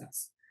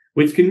process,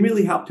 which can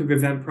really help to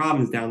prevent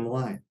problems down the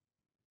line.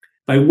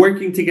 By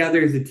working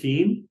together as a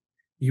team,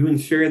 you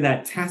ensure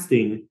that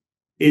testing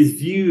is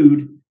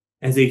viewed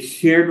as a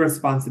shared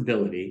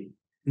responsibility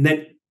and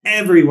that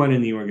everyone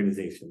in the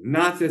organization,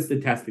 not just the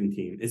testing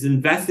team, is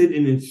invested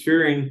in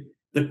ensuring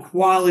the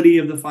quality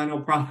of the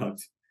final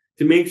product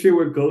to make sure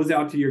what goes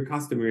out to your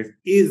customers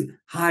is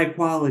high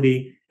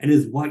quality and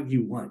is what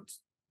you want.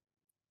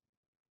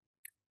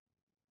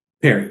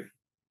 Pairing.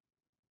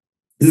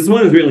 This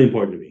one is really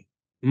important to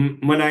me.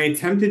 When I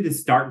attempted to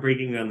start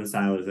breaking down the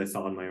silos I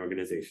saw in my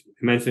organization,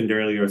 I mentioned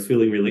earlier I was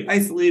feeling really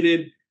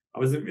isolated. I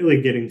wasn't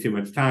really getting too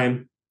much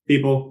time.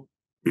 People,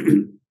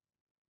 I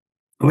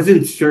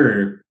wasn't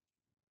sure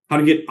how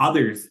to get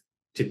others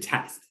to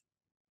test.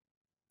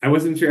 I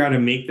wasn't sure how to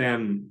make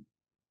them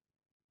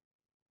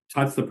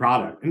touch the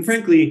product and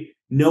frankly,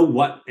 know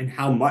what and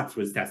how much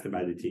was tested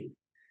by the team.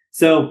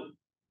 So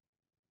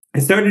I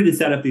started to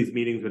set up these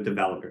meetings with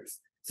developers.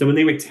 So when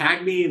they would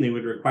tag me and they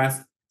would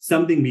request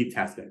something be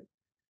tested,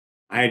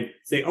 I'd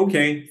say,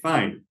 okay,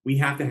 fine, we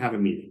have to have a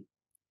meeting.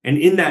 And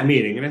in that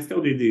meeting, and I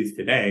still do these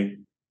today,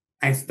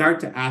 I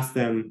start to ask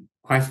them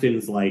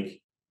questions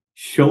like,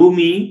 show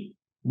me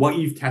what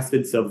you've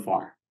tested so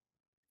far.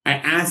 I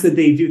ask that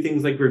they do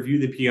things like review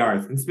the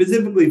PRs, and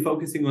specifically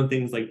focusing on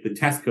things like the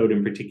test code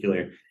in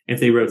particular, if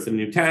they wrote some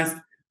new tests,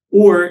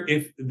 or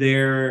if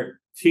they're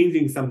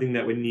changing something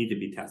that would need to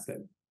be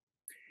tested.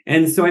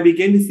 And so I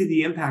began to see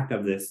the impact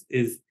of this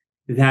is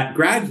that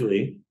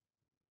gradually,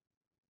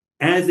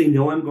 as they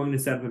know I'm going to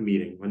set up a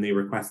meeting when they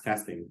request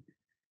testing,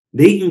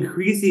 they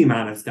increase the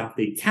amount of stuff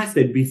they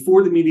tested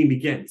before the meeting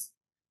begins.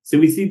 So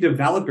we see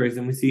developers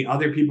and we see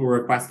other people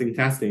requesting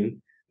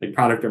testing, like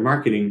product or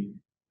marketing,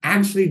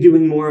 actually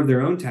doing more of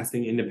their own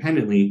testing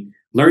independently,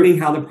 learning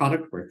how the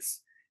product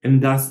works,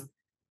 and thus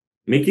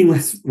making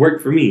less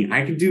work for me.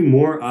 I could do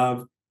more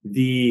of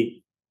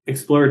the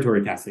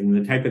exploratory testing,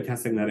 the type of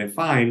testing that I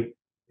find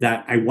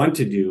that I want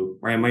to do,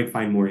 where I might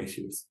find more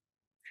issues.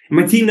 And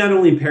my team not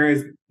only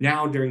pairs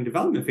now during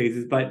development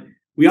phases, but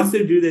we also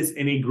do this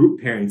in a group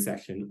pairing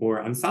session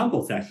or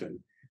ensemble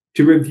session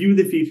to review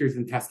the features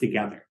and test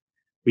together.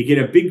 We get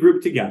a big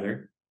group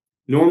together,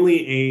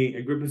 normally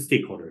a group of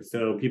stakeholders.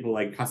 So people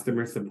like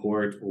customer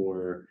support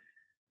or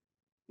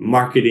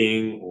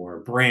marketing or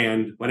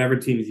brand, whatever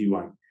teams you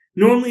want.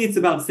 Normally it's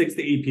about 6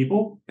 to 8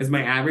 people as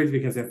my average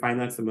because I find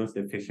that's the most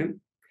efficient.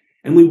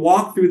 And we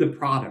walk through the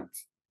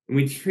product and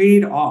we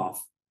trade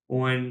off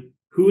on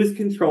who is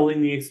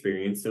controlling the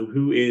experience. So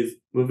who is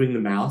moving the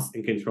mouse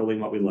and controlling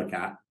what we look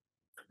at,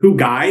 who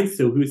guides.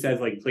 So who says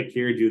like, click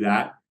here, do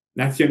that.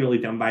 That's generally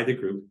done by the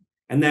group.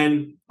 And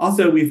then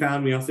also we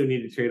found we also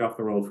need to trade off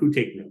the role of who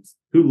takes notes,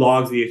 who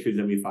logs the issues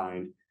that we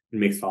find and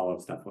makes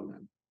follow-up stuff on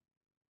them.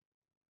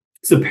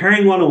 So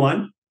pairing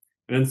 101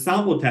 and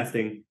ensemble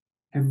testing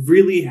have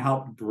really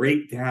helped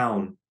break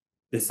down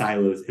the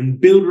silos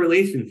and build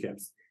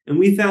relationships. And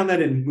we found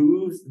that it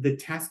moves the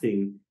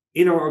testing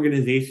in our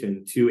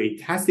organization to a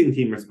testing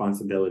team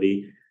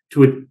responsibility,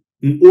 to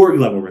an org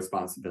level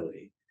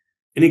responsibility.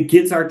 And it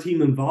gets our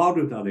team involved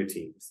with other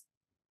teams.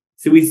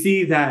 So we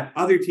see that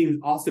other teams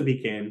also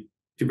began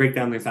to break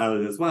down their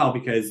silos as well,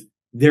 because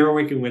they're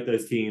working with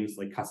those teams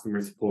like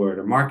customer support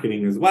or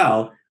marketing as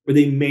well, where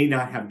they may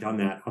not have done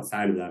that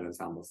outside of that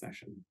ensemble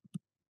session.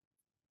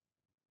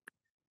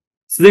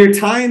 So there are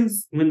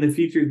times when the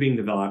feature is being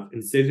developed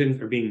and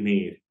decisions are being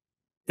made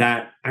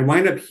that I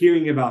wind up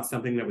hearing about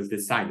something that was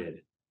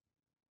decided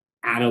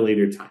at a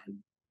later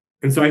time.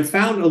 And so I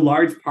found a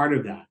large part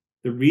of that.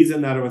 The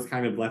reason that I was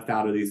kind of left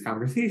out of these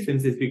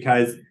conversations is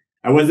because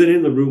I wasn't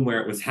in the room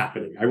where it was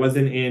happening. I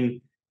wasn't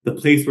in the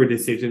place where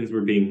decisions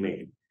were being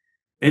made.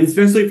 And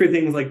especially for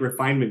things like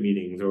refinement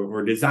meetings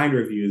or design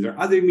reviews or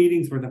other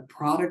meetings where the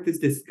product is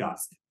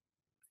discussed.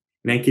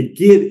 And I could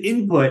give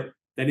input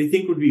that I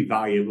think would be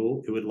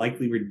valuable. It would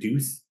likely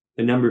reduce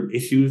the number of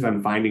issues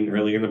I'm finding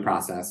early in the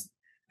process.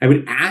 I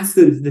would ask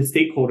the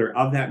stakeholder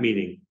of that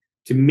meeting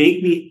to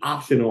make me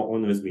optional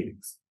on those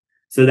meetings,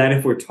 so that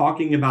if we're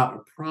talking about a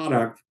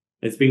product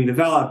that's being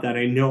developed that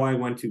I know I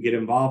want to get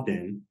involved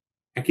in,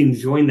 I can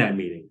join that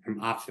meeting.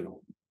 I'm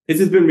optional. This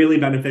has been really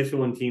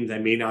beneficial in teams I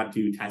may not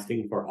do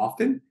testing for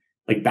often,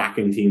 like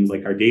back-end teams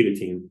like our data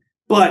team,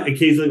 but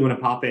occasionally want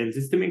to pop in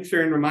just to make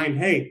sure and remind,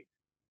 hey,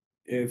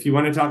 if you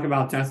want to talk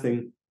about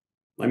testing,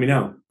 let me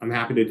know. I'm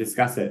happy to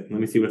discuss it.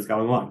 Let me see what's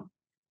going on.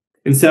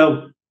 And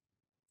so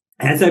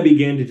as I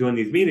began to join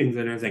these meetings,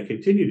 and as I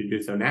continue to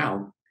do so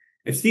now,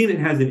 I've seen it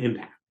has an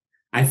impact.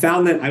 I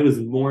found that I was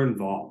more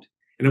involved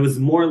and I was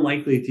more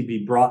likely to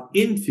be brought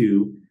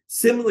into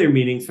similar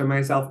meetings for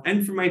myself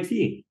and for my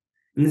team.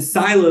 And the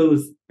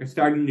silos are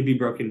starting to be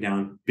broken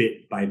down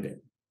bit by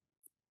bit.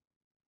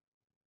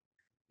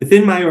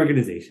 Within my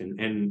organization,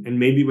 and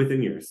maybe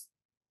within yours,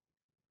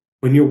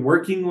 when you're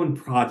working on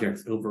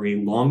projects over a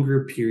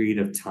longer period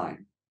of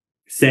time,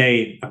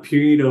 say a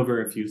period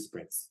over a few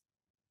sprints,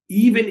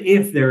 even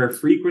if there are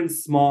frequent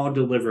small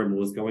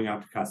deliverables going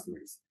out to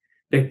customers,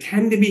 there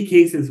tend to be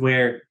cases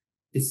where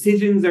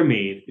decisions are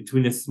made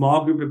between a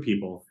small group of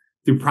people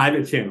through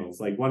private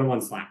channels like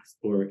one-on-one Slacks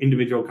or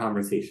individual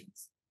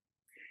conversations.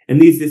 And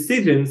these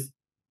decisions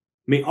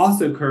may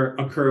also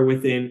occur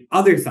within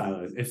other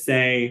silos. If,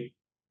 say,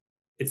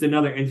 it's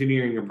another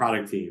engineering or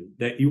product team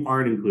that you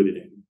aren't included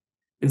in.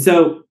 And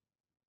so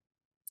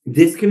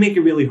this can make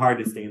it really hard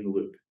to stay in the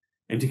loop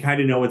and to kind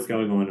of know what's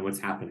going on and what's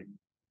happening.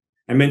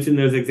 I mentioned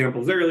those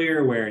examples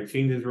earlier where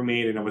changes were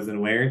made and I wasn't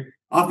aware.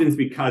 Often it's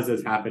because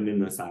those happened in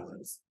those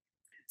silos.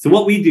 So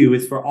what we do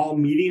is for all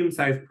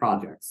medium-sized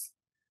projects,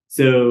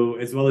 so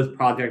as well as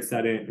projects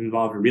that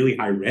involve a really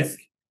high risk,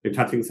 they're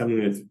touching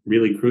something that's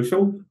really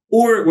crucial,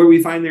 or where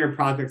we find there are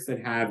projects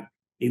that have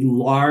a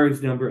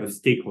large number of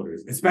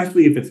stakeholders,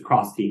 especially if it's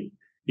cross-team.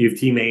 You have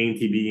team A and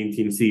team B and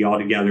team C all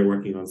together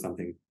working on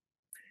something.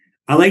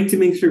 I like to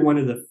make sure one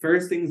of the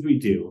first things we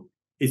do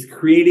is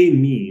create a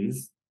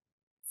means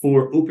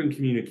for open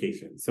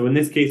communication. So in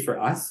this case for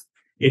us,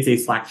 it's a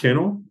Slack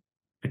channel,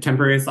 a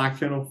temporary Slack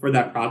channel for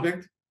that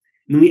project.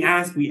 And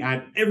then we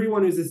add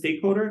everyone who's a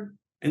stakeholder,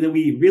 and then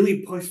we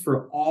really push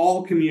for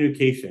all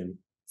communication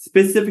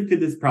specific to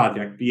this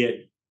project, be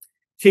it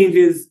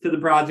changes to the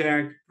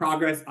project,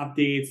 progress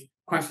updates,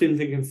 questions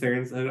and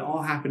concerns, that it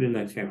all happen in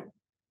that channel.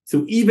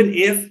 So even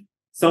if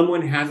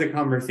someone has a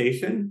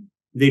conversation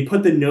they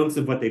put the notes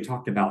of what they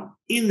talked about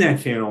in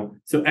that channel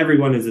so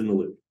everyone is in the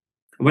loop.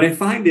 And what I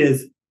find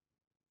is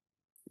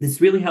this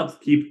really helps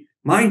keep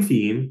my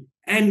team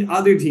and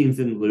other teams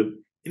in the loop.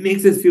 It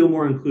makes us feel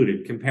more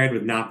included compared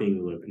with not being in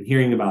the loop and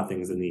hearing about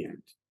things in the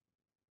end.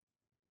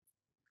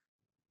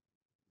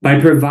 By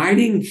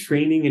providing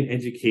training and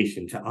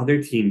education to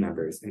other team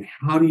members and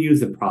how to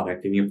use a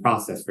product in your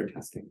process for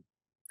testing,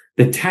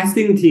 the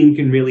testing team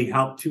can really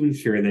help to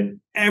ensure that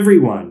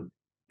everyone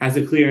has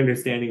a clear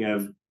understanding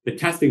of the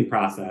testing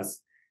process,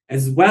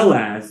 as well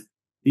as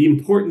the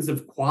importance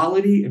of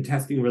quality and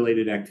testing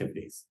related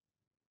activities.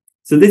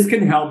 So this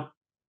can help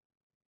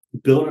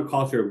build a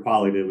culture of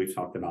quality that we've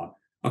talked about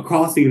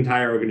across the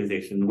entire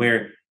organization,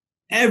 where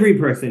every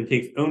person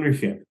takes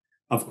ownership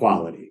of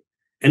quality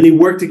and they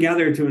work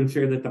together to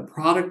ensure that the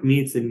product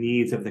meets the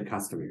needs of the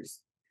customers.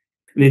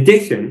 In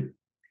addition,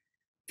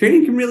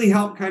 training can really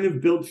help kind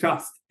of build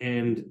trust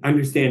and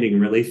understanding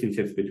and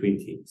relationships between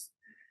teams.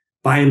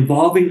 By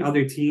involving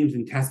other teams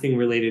in testing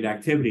related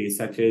activities,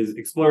 such as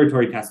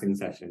exploratory testing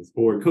sessions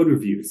or code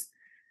reviews,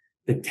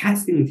 the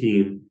testing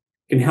team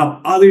can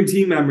help other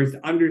team members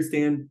to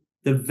understand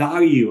the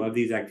value of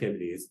these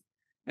activities,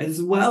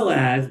 as well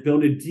as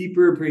build a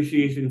deeper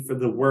appreciation for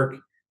the work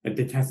that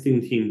the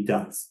testing team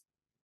does.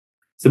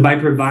 So by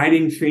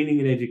providing training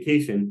and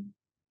education,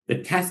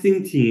 the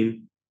testing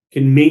team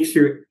can make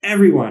sure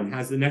everyone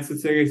has the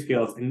necessary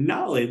skills and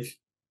knowledge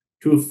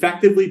to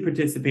effectively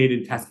participate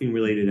in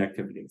testing-related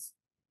activities.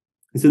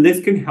 And so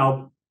this can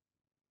help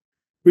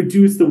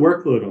reduce the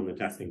workload on the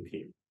testing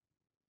team,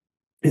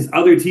 as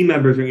other team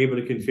members are able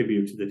to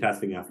contribute to the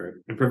testing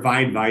effort and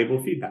provide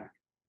valuable feedback.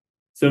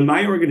 So in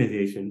my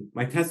organization,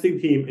 my testing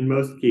team, in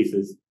most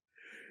cases,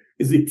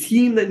 is the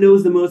team that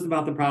knows the most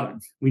about the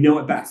product. We know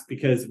it best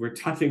because we're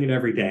touching it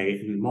every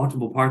day in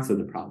multiple parts of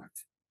the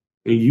product.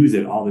 We use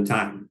it all the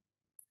time.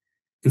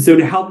 And so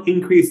to help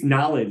increase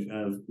knowledge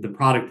of the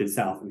product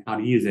itself and how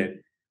to use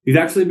it, we've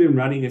actually been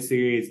running a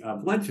series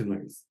of lunch and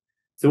learns.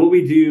 So what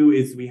we do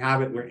is we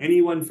have it where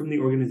anyone from the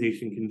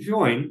organization can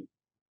join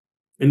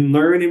and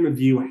learn and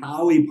review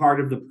how a part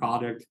of the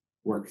product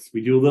works.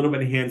 We do a little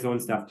bit of hands-on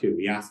stuff too.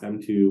 We ask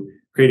them to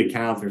create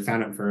accounts or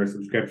sign up for a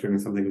subscription or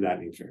something of that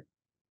nature.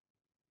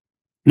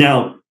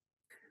 Now,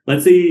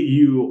 let's say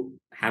you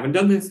haven't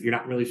done this, you're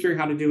not really sure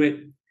how to do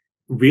it.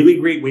 Really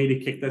great way to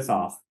kick this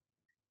off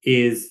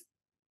is,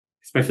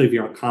 especially if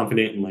you're not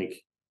confident in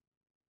like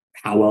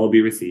how well it'll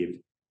be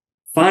received,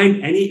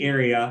 find any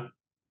area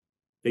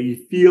that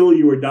you feel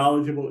you are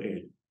knowledgeable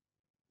in,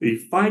 that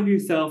you find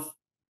yourself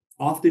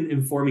often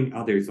informing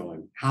others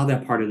on how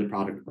that part of the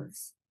product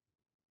works.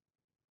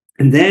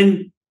 And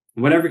then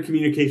whatever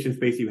communication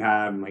space you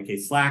have, in my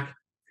case, Slack,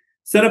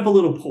 set up a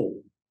little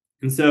poll.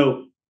 And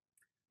so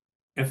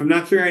if I'm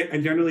not sure, I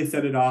generally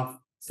set it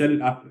up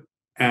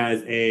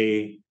as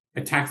a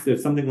text of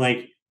something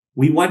like,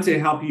 we want to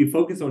help you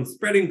focus on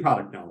spreading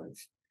product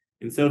knowledge.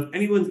 And so if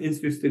anyone's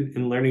interested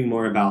in learning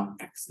more about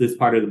X, this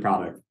part of the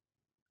product,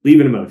 leave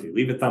an emoji,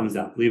 leave a thumbs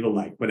up, leave a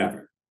like,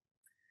 whatever.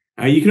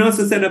 You can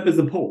also set up as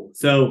a poll.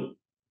 So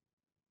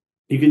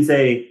you can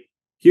say,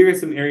 here are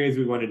some areas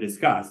we want to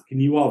discuss. Can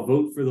you all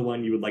vote for the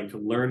one you would like to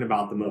learn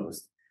about the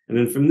most? And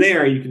then from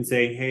there, you can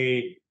say,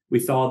 hey, we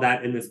saw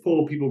that in this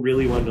poll, people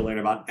really wanted to learn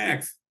about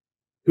X.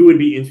 Who would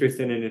be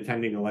interested in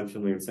attending a lunch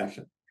and learn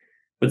session?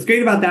 What's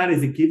great about that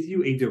is it gives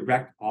you a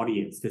direct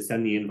audience to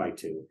send the invite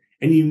to.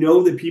 And you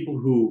know that people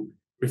who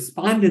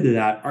responded to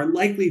that are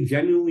likely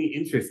genuinely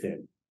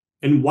interested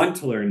and want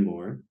to learn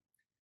more.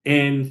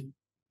 And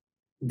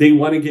they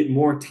want to get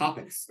more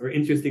topics or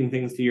interesting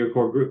things to your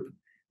core group.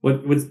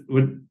 What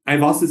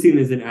I've also seen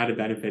as an added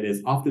benefit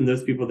is often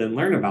those people then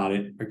learn about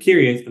it, are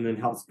curious, and then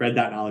help spread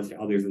that knowledge to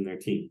others in their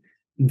team,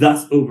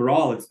 thus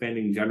overall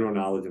expanding general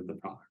knowledge of the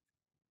product.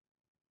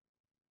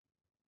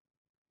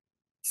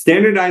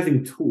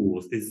 Standardizing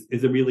tools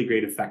is a really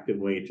great effective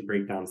way to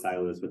break down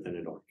silos within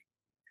an org.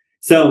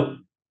 So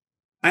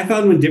I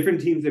found when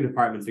different teams or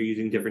departments are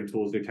using different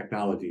tools or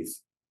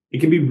technologies,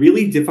 it can be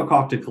really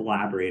difficult to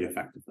collaborate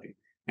effectively.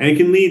 And it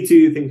can lead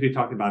to things we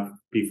talked about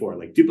before,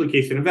 like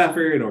duplication of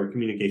effort or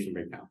communication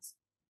breakdowns.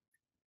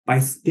 By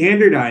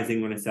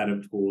standardizing on a set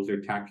of tools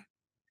or tech,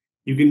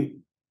 you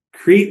can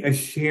create a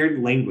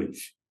shared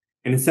language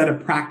and a set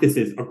of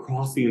practices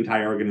across the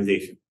entire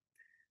organization.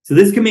 So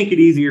this can make it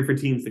easier for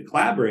teams to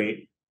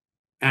collaborate,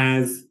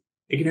 as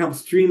it can help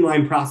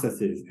streamline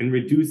processes and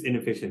reduce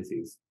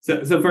inefficiencies.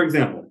 So for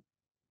example,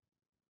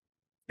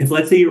 if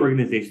let's say your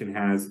organization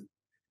has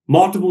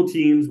multiple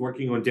teams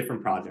working on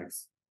different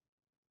projects,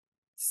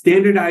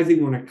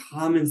 standardizing on a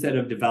common set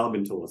of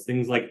development tools,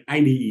 things like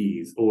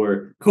IDEs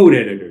or code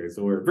editors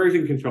or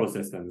version control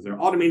systems or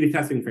automated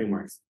testing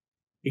frameworks,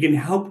 it can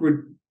help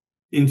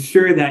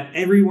ensure that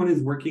everyone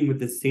is working with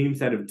the same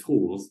set of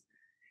tools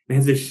and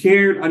has a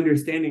shared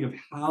understanding of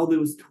how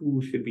those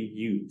tools should be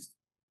used.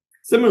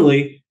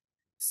 Similarly,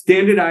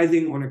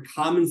 standardizing on a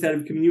common set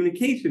of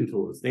communication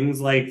tools,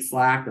 things like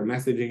Slack or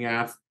messaging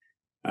apps,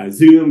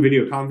 Zoom,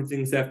 video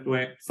conferencing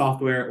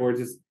software, or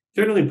just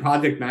generally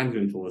project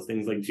management tools,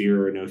 things like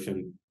Jira or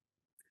Notion.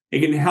 It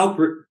can help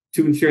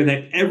to ensure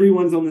that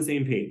everyone's on the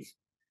same page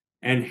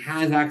and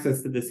has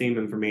access to the same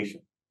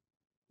information.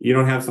 You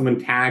don't have someone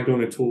tagged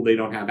on a tool they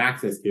don't have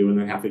access to and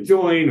they have to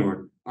join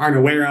or aren't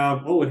aware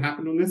of, oh, it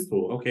happened on this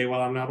tool. Okay,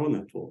 well, I'm not on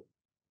that tool.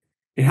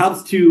 It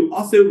helps to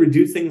also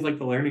reduce things like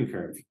the learning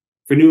curve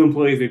for new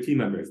employees or team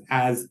members,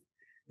 as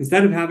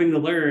instead of having to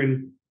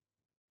learn,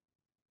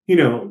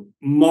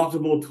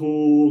 multiple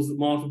tools,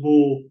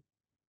 multiple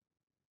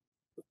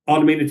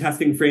automated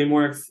testing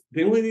frameworks,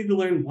 they only need to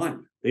learn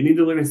one. They need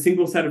to learn a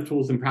single set of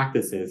tools and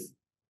practices.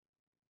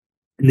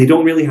 And they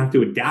don't really have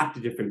to adapt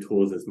to different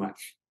tools as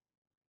much.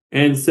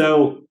 And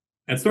so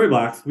at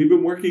Storyblocks, we've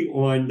been working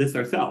on this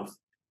ourselves.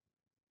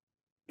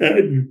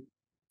 And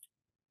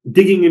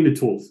digging into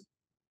tools.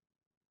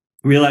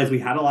 We realized we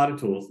had a lot of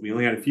tools. We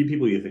only had a few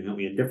people using them.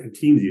 We had different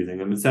teams using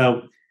them. And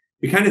so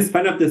we kind of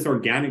spun up this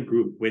organic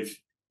group,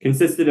 which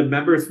consisted of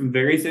members from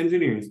various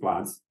engineering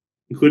squads,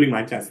 including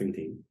my testing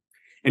team.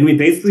 And we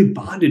basically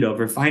bonded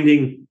over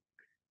finding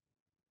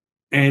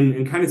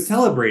and kind of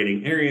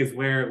celebrating areas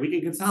where we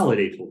can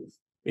consolidate tools.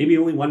 Maybe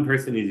only one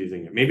person is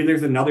using it. Maybe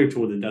there's another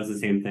tool that does the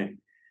same thing.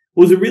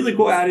 What was a really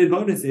cool added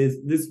bonus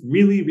is this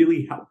really,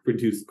 really helped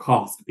reduce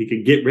cost. We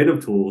could get rid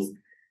of tools.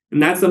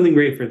 And that's something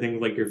great for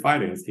things like your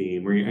finance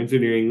team or your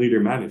engineering leader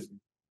management.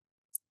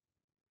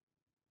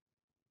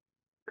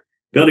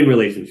 Building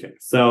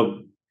relationships.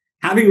 So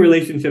having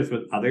relationships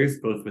with others,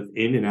 both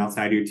within and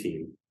outside your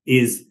team,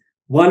 is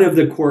one of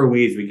the core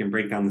ways we can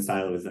break down the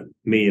silos that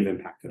may have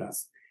impacted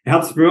us. It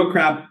helps promote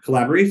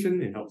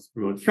collaboration. It helps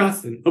promote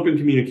trust and open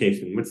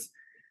communication, which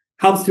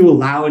helps to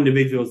allow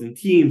individuals and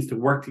teams to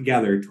work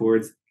together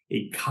towards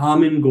a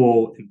common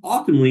goal and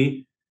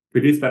ultimately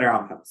produce better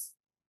outcomes.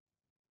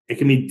 It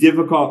can be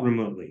difficult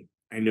remotely.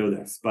 I know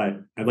this,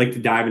 but I'd like to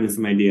dive into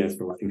some ideas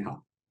for what can help.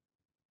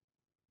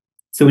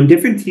 So when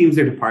different teams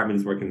or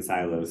departments work in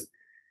silos,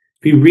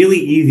 it'd be really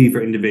easy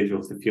for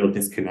individuals to feel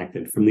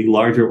disconnected from the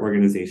larger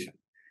organization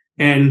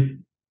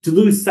and to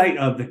lose sight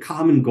of the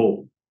common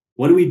goal.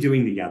 What are we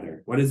doing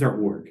together? What is our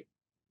org?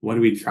 What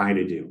do we try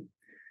to do?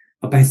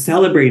 But by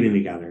celebrating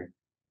together,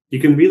 you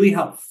can really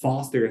help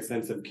foster a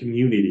sense of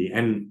community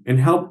and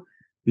help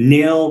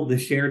nail the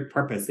shared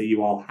purpose that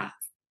you all have.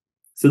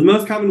 So the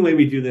most common way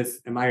we do this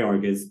in my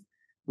org is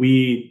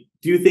we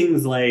do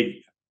things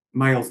like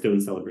milestone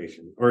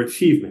celebration or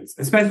achievements,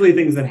 especially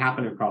things that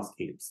happen across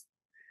teams.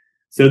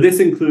 So this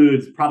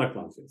includes product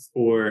launches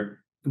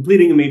or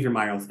completing a major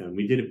milestone.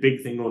 We did a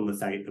big thing on the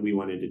site that we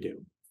wanted to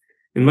do.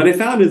 And what I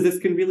found is this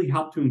can really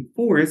help to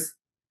enforce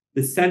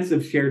the sense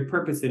of shared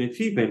purpose and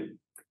achievement.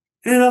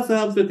 And it also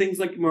helps with things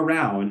like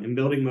morale and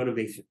building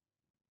motivation.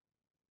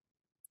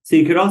 So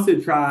you could also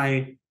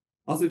try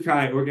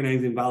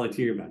organizing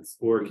volunteer events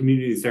or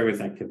community service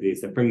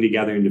activities that bring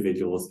together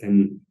individuals,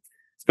 and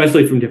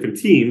especially from different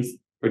teams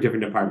or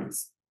different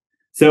departments.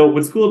 So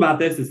what's cool about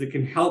this is it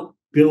can help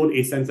build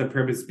a sense of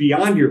purpose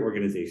beyond your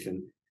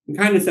organization and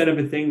kind of set up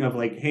a thing of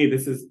like, hey,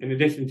 this is in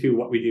addition to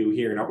what we do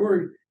here in our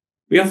org,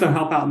 we also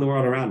help out in the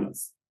world around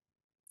us.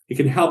 It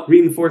can help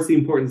reinforce the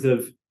importance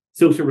of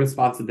social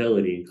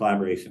responsibility and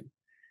collaboration.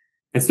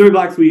 At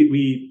Storyblocks,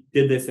 we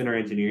did this in our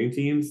engineering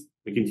teams.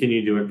 We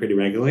continue to do it pretty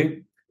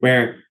regularly,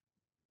 where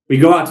we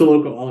go out to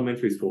local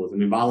elementary schools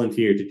and we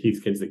volunteer to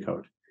teach kids to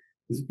code.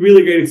 It's a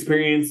really great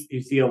experience.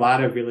 You see a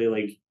lot of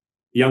really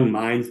young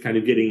minds kind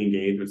of getting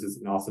engaged, which is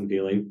an awesome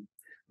feeling.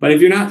 But if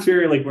you're not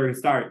sure where to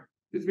start,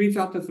 just reach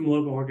out to some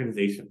local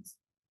organizations.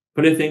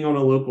 Put a thing on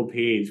a local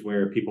page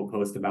where people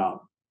post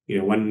about,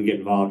 when to get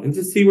involved, and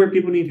just see where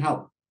people need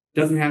help. It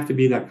doesn't have to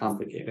be that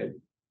complicated.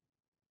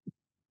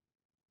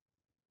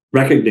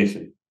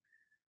 Recognition.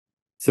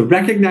 So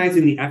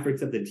recognizing the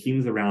efforts of the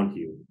teams around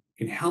you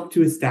can help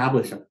to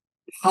establish a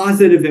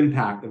positive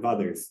impact of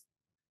others,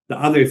 the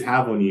others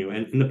have on you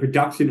and in the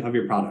production of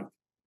your product.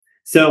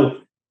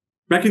 So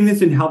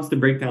recognition helps to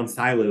break down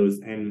silos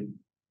and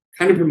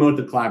kind of promote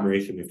the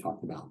collaboration we've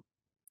talked about.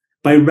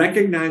 By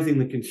recognizing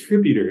the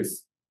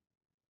contributors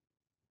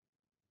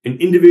and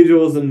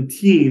individuals and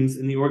teams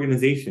in the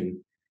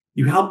organization,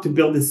 you help to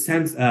build a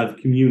sense of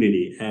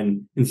community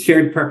and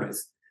shared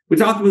purpose,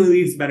 which ultimately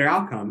leads to better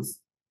outcomes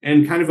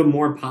and kind of a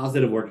more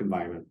positive work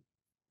environment.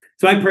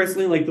 So I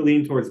personally like to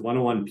lean towards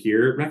one-on-one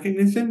peer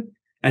recognition,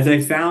 as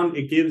I found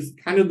it gives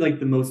kind of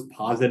the most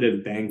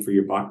positive bang for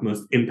your buck,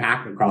 most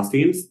impact across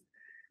teams.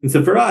 And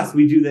so for us,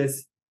 we do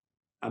this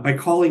by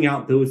calling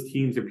out those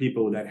teams or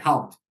people that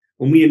helped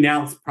when we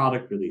announce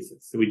product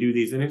releases. So we do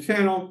these in a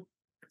channel.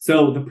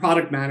 So the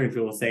product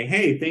manager will say,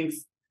 hey,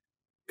 thanks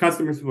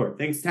customer support,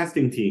 thanks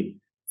testing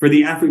team for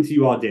the efforts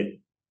you all did.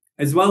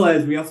 As well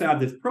as we also have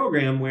this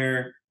program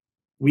where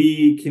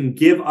we can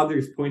give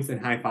others points and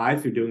high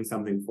fives for doing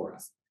something for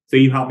us. So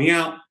you help me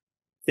out,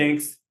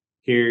 thanks,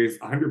 here's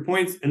 100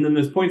 points. And then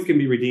those points can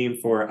be redeemed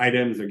for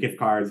items or gift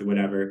cards or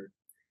whatever.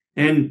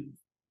 And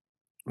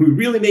we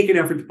really make an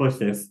effort to push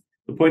this.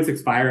 The points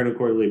expire on a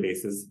quarterly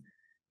basis.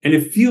 And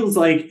it feels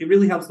like it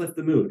really helps lift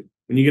the mood.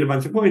 When you get a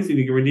bunch of points and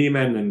you can redeem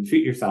it and then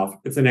treat yourself,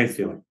 it's a nice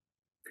feeling.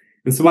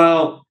 And so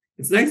while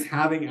it's nice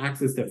having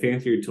access to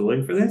fancier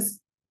tooling for this,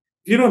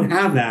 if you don't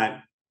have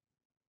that,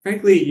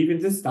 frankly, you can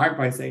just start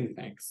by saying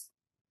thanks.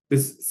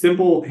 This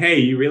simple, hey,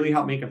 you really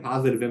helped make a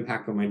positive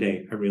impact on my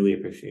day. I really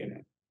appreciate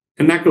it.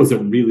 And that goes a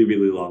really,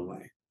 really long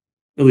way.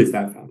 At least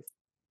I've found.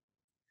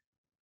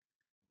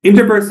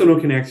 Interpersonal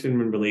connection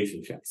and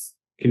relationships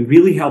can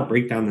really help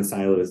break down the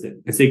silos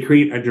as they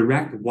create a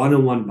direct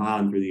one-on-one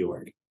bond through the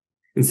org.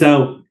 And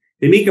so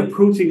they make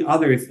approaching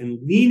others and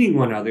leaning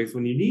on others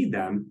when you need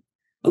them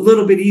a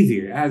little bit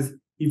easier, as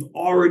you've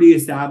already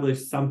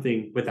established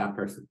something with that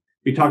person.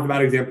 We talked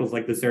about examples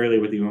like this earlier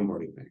with the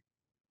onboarding thing.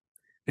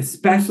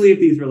 Especially if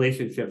these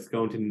relationships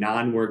go into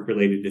non-work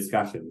related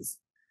discussions,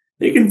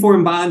 they can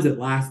form bonds that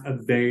last a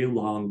very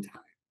long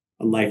time,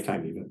 a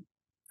lifetime even.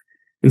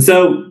 And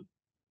so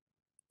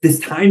this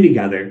time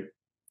together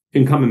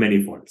can come in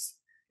many forms.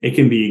 It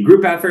can be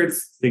group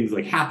efforts, things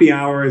like happy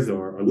hours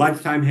or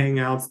lunchtime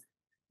hangouts,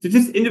 to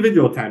just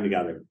individual time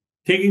together.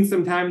 Taking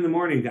some time in the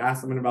morning to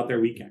ask someone about their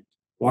weekend,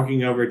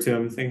 walking over to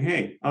them and saying,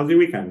 hey, how's your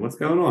weekend? What's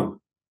going on?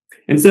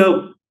 And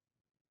so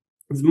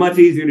it's much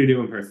easier to do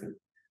in person,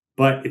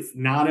 but it's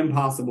not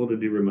impossible to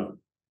do remote.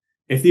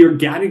 If the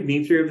organic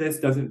nature of this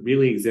doesn't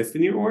really exist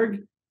in your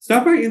org,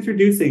 start by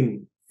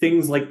introducing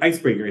things like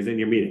icebreakers in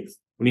your meetings.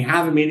 When you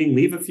have a meeting,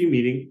 leave a few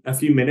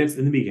minutes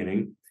in the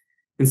beginning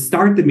and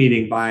start the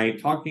meeting by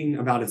talking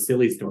about a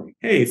silly story.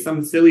 Hey,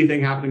 some silly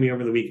thing happened to me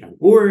over the weekend.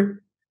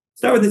 Or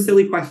start with a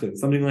silly question,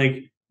 something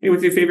like, hey,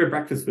 what's your favorite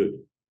breakfast food?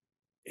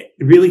 It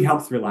really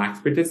helps relax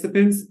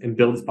participants and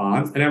builds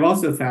bonds. And I've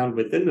also found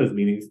within those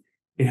meetings,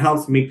 it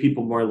helps make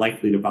people more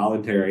likely to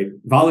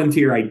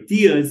volunteer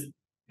ideas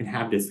and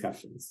have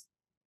discussions.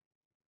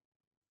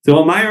 So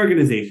in my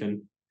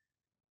organization,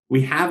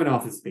 we have an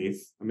office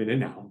space. I'm in it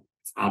now.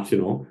 It's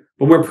optional,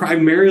 but we're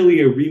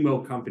primarily a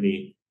remote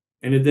company.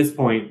 And at this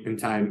point in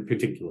time,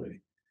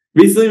 particularly.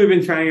 Recently, we've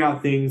been trying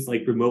out things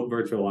like remote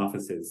virtual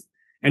offices.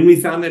 And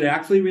we found that it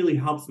actually really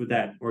helps with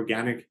that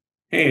organic,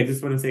 hey, I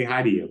just want to say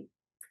hi to you.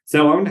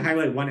 So I want to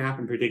highlight one app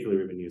in particular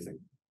we've been using.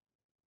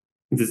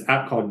 It's this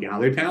app called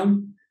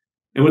GatherTown.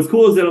 And what's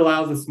cool is it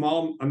allows a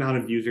small amount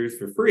of users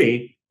for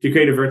free to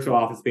create a virtual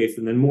office space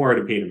and then more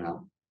to paid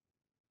amount.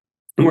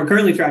 And we're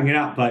currently trying it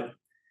out, but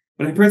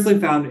what I personally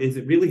found is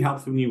it really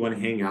helps when you want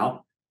to hang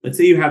out. Let's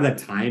say you have that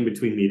time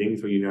between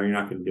meetings where you know you're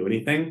not going to do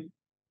anything.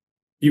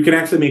 You can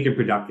actually make it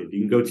productive. You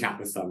can go chat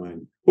with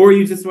someone, or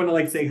you just want to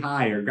like say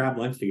hi or grab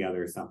lunch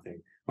together or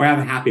something, or have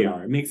a happy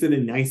hour. It makes it a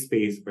nice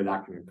space where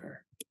that can occur.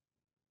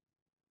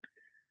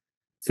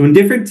 So when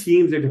different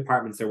teams or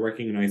departments are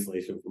working in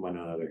isolation from one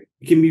another,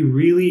 it can be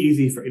really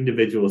easy for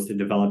individuals to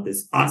develop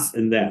this us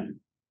and them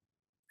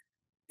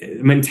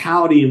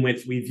mentality in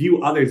which we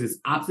view others as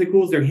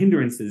obstacles or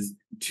hindrances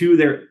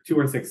to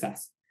our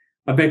success.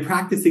 But by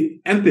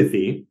practicing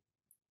empathy,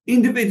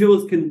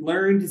 individuals can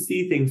learn to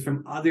see things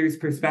from others'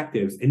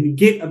 perspectives and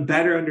get a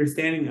better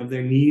understanding of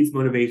their needs,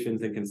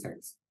 motivations, and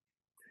concerns.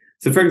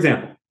 So for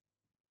example,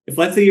 if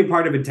let's say you're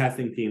part of a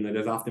testing team that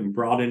is often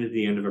brought in at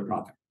the end of a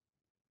project,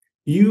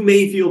 you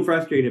may feel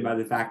frustrated by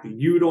the fact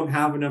that you don't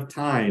have enough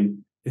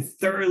time to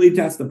thoroughly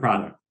test the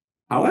product.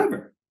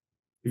 However,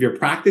 if you're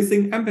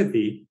practicing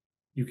empathy,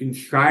 you can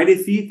try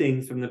to see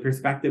things from the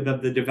perspective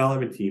of the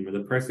development team or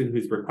the person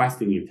who's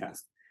requesting you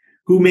test,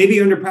 who may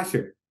be under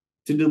pressure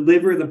to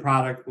deliver the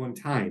product on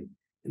time.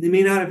 And they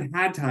may not have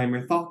had time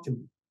or thought to,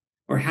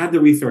 or had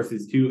the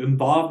resources to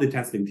involve the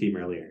testing team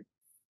earlier.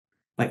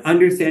 Like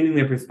understanding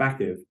their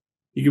perspective,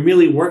 you can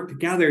really work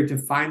together to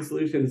find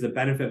solutions that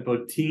benefit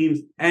both teams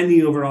and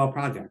the overall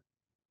project.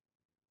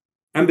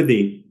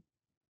 Empathy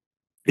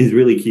is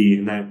really key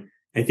in that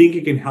I think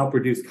it can help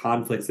reduce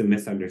conflicts and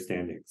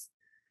misunderstandings.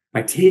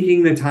 By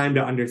taking the time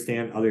to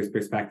understand others'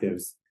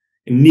 perspectives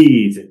and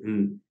needs,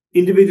 and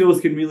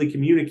individuals can really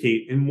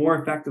communicate and more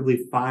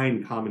effectively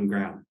find common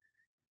ground.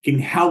 It can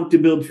help to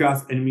build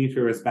trust and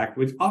mutual respect,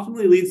 which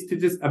ultimately leads to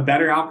just a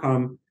better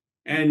outcome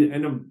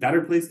and a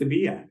better place to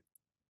be at.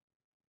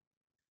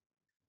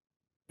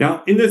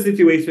 Now, in those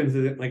situations,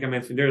 like I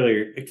mentioned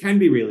earlier, it can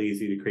be really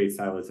easy to create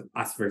silos of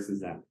us versus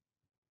them.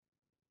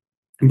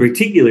 In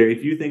particular,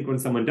 if you think when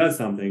someone does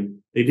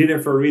something, they did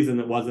it for a reason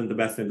that wasn't the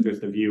best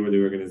interest of you or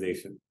the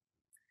organization.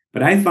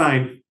 But I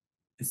find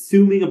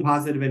assuming a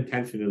positive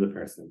intention of the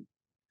person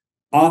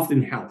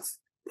often helps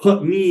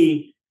put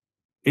me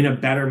in a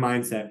better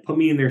mindset, put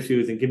me in their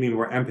shoes and give me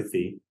more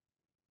empathy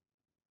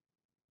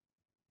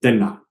than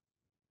not.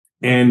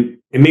 And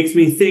it makes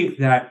me think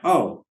that,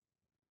 oh,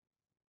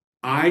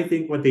 I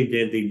think what they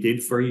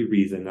did for a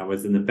reason that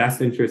was in the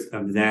best interest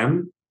of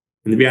them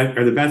and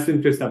the best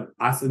interest of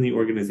us in the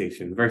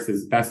organization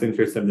versus best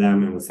interest of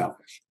them and was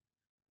selfish.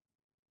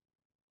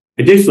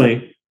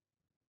 Additionally,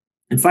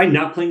 and find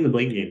not playing the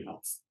blame game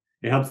helps.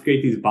 It helps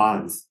create these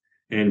bonds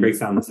and breaks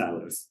down the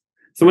silos.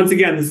 So once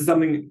again, this is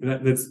something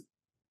that's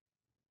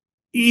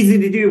easy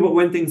to do, but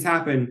when things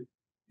happen,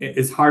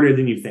 it's harder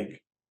than you think.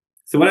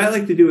 So what I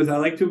like to do is I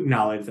like to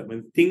acknowledge that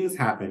when things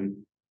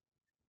happen,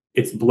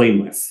 it's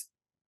blameless.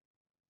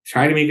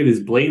 Try to make it as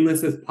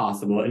blameless as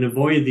possible and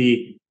avoid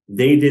the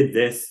they did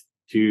this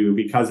to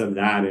because of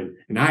that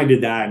and I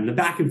did that and the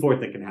back and forth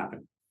that can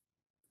happen.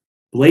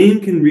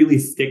 Blame can really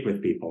stick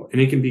with people,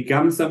 and it can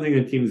become something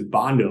that teams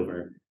bond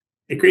over.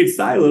 It creates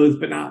silos,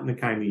 but not in the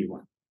kind that you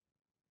want.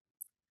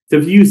 So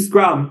if you use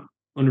Scrum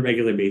on a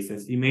regular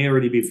basis, you may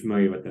already be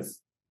familiar with this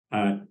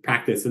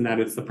practice, and that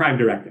it's the prime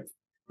directive.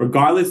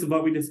 Regardless of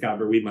what we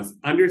discover, we must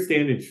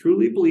understand and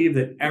truly believe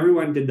that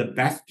everyone did the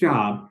best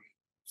job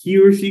he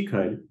or she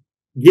could,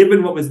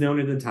 given what was known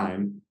at the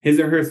time, his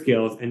or her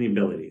skills and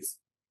abilities,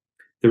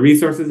 the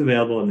resources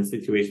available in the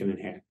situation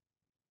at hand.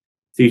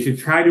 So you should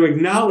try to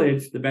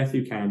acknowledge the best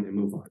you can and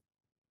move on.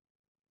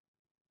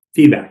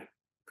 Feedback.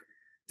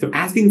 So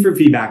asking for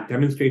feedback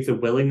demonstrates a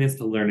willingness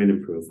to learn and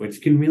improve,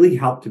 which can really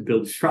help to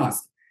build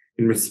trust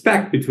and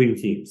respect between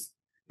teams.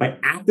 By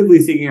actively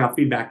seeking out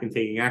feedback and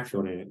taking action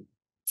on it,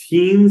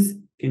 teams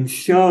can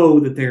show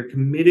that they're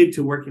committed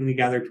to working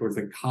together towards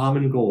a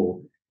common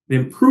goal and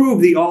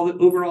improve the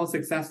overall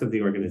success of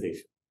the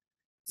organization.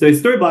 So in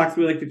story blocks,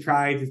 we like to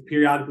try just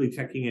periodically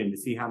checking in to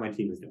see how my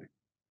team is doing.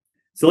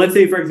 So let's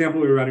say, for example,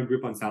 we run a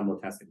group ensemble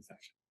testing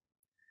session.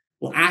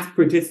 We'll ask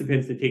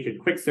participants to take a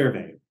quick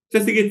survey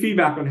just to get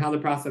feedback on how the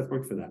process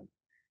worked for them.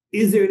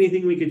 Is there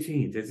anything we could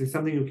change? Is there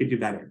something we could do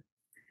better?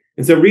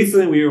 And so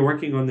recently we were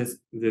working on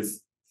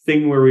this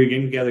thing where we were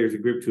getting together as a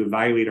group to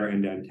evaluate our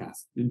end-to-end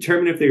tasks,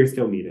 determine if they were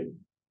still needed.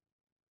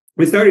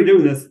 We started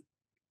doing this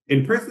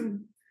in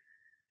person,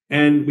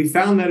 and we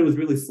found that it was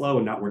really slow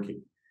and not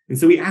working. And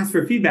so we asked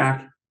for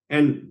feedback,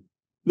 and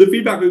the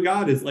feedback we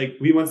got is like,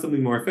 we want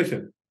something more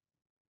efficient.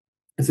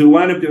 And so we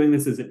wound up doing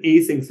this as an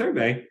async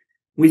survey.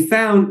 We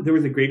found there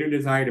was a greater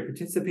desire to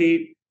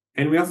participate,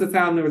 and we also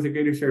found there was a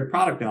greater shared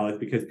product knowledge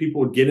because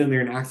people would get in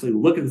there and actually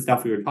look at the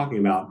stuff we were talking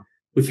about,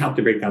 which helped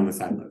to break down the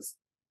silos.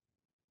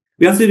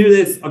 We also do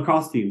this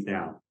across teams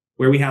now,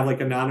 where we have like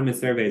anonymous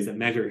surveys that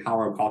measure how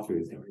our culture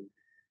is doing.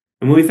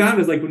 And what we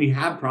found is like when you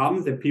have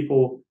problems that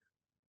people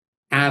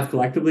have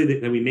collectively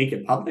that we make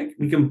it public,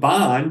 we can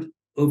bond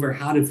over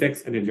how to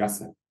fix and address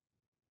them.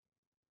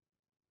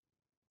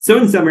 So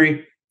in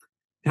summary,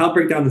 to help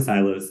break down the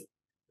silos,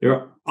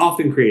 they're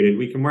often created.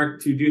 We can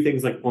work to do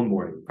things like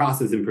onboarding,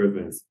 process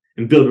improvements,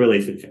 and build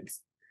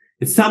relationships.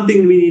 It's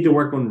something we need to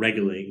work on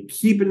regularly and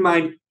keep in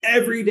mind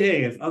every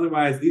day, as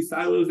otherwise these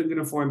silos are going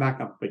to form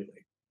back up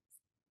quickly.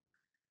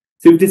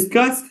 So we've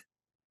discussed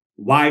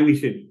why we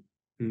should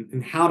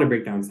and how to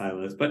break down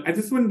silos, but I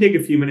just want to take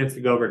a few minutes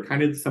to go over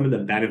kind of some of the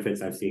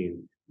benefits I've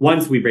seen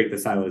once we break the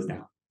silos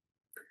down.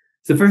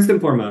 So first and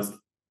foremost,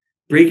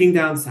 breaking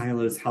down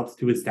silos helps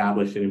to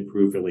establish and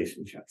improve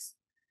relationships.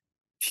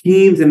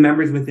 Teams and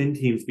members within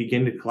teams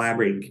begin to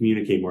collaborate and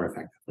communicate more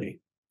effectively,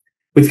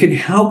 which can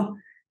help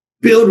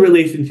build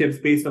relationships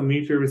based on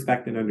mutual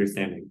respect and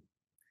understanding.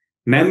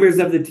 Members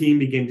of the team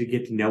begin to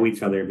get to know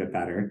each other a bit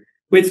better,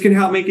 which can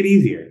help make it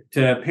easier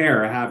to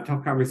pair or have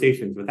tough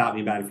conversations without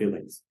any bad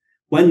feelings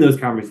when those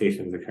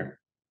conversations occur.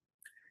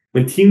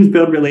 When teams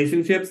build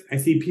relationships, I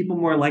see people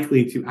more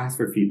likely to ask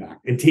for feedback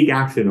and take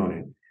action on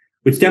it,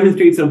 which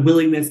demonstrates a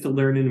willingness to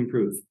learn and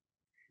improve.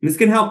 And this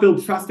can help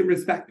build trust and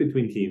respect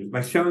between teams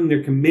by showing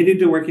they're committed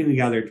to working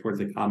together towards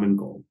a common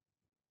goal.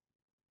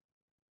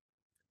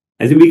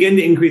 As we begin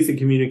to increase the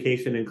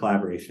communication and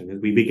collaboration, as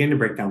we begin to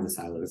break down the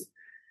silos,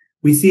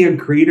 we see a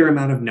greater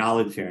amount of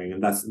knowledge sharing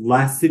and thus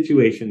less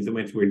situations in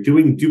which we're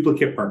doing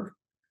duplicate work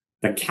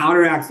that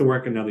counteracts the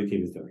work another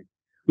team is doing.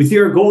 We see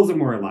our goals are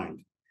more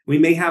aligned. We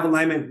may have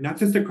alignment not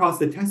just across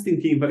the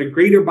testing team, but a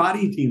greater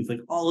body of teams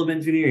like all of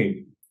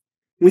engineering.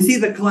 We see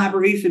the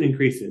collaboration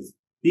increases,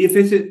 the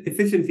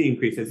efficiency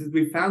increases as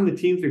we found the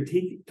teams are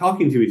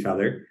talking to each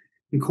other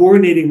and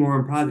coordinating more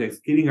on projects,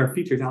 getting our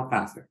features out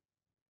faster.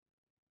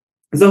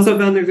 It's also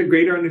found there's a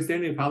greater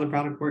understanding of how the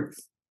product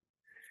works.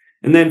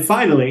 And then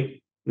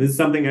finally, this is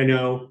something I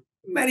know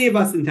many of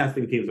us in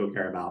testing teams will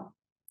care about.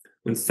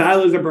 When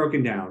silos are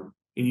broken down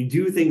and you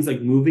do things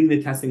like moving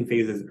the testing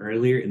phases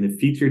earlier in the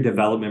feature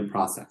development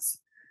process,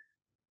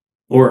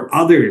 or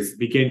others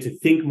begin to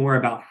think more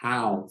about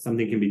how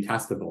something can be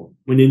testable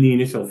when in the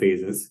initial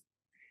phases,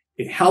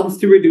 it helps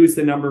to reduce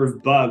the number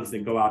of bugs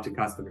that go out to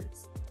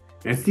customers.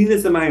 And I've seen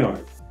this in my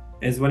org,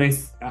 is when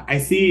I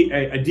see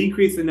a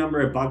decrease in number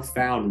of bugs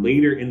found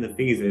later in the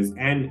phases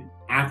and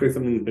after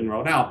something's been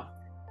rolled out,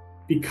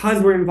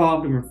 because we're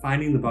involved and we're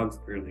finding the bugs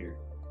earlier.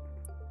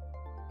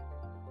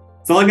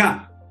 That's all I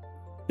got.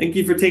 Thank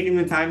you for taking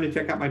the time to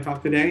check out my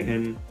talk today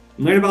and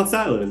learn about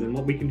silos and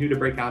what we can do to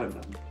break out of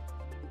them.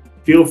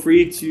 Feel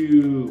free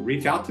to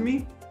reach out to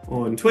me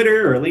on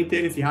Twitter or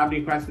LinkedIn if you have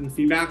any questions,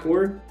 feedback,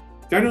 or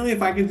generally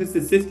if I can just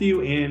assist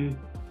you in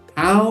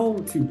how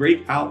to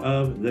break out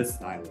of the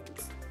silos.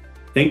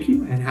 Thank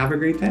you and have a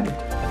great day.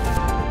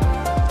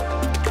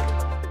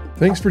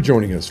 Thanks for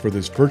joining us for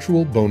this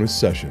virtual bonus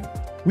session.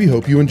 We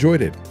hope you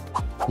enjoyed it.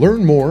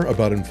 Learn more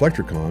about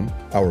InflectorCon,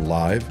 our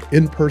live,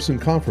 in-person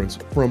conference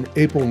from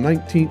April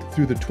 19th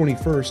through the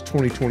 21st,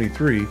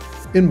 2023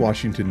 in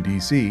Washington,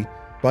 D.C.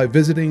 by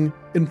visiting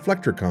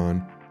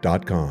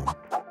inflectorcon.com.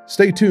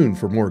 Stay tuned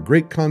for more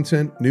great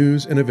content,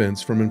 news, and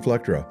events from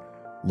Inflectra.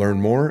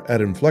 Learn more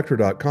at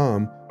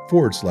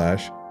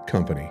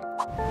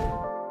inflector.com/company.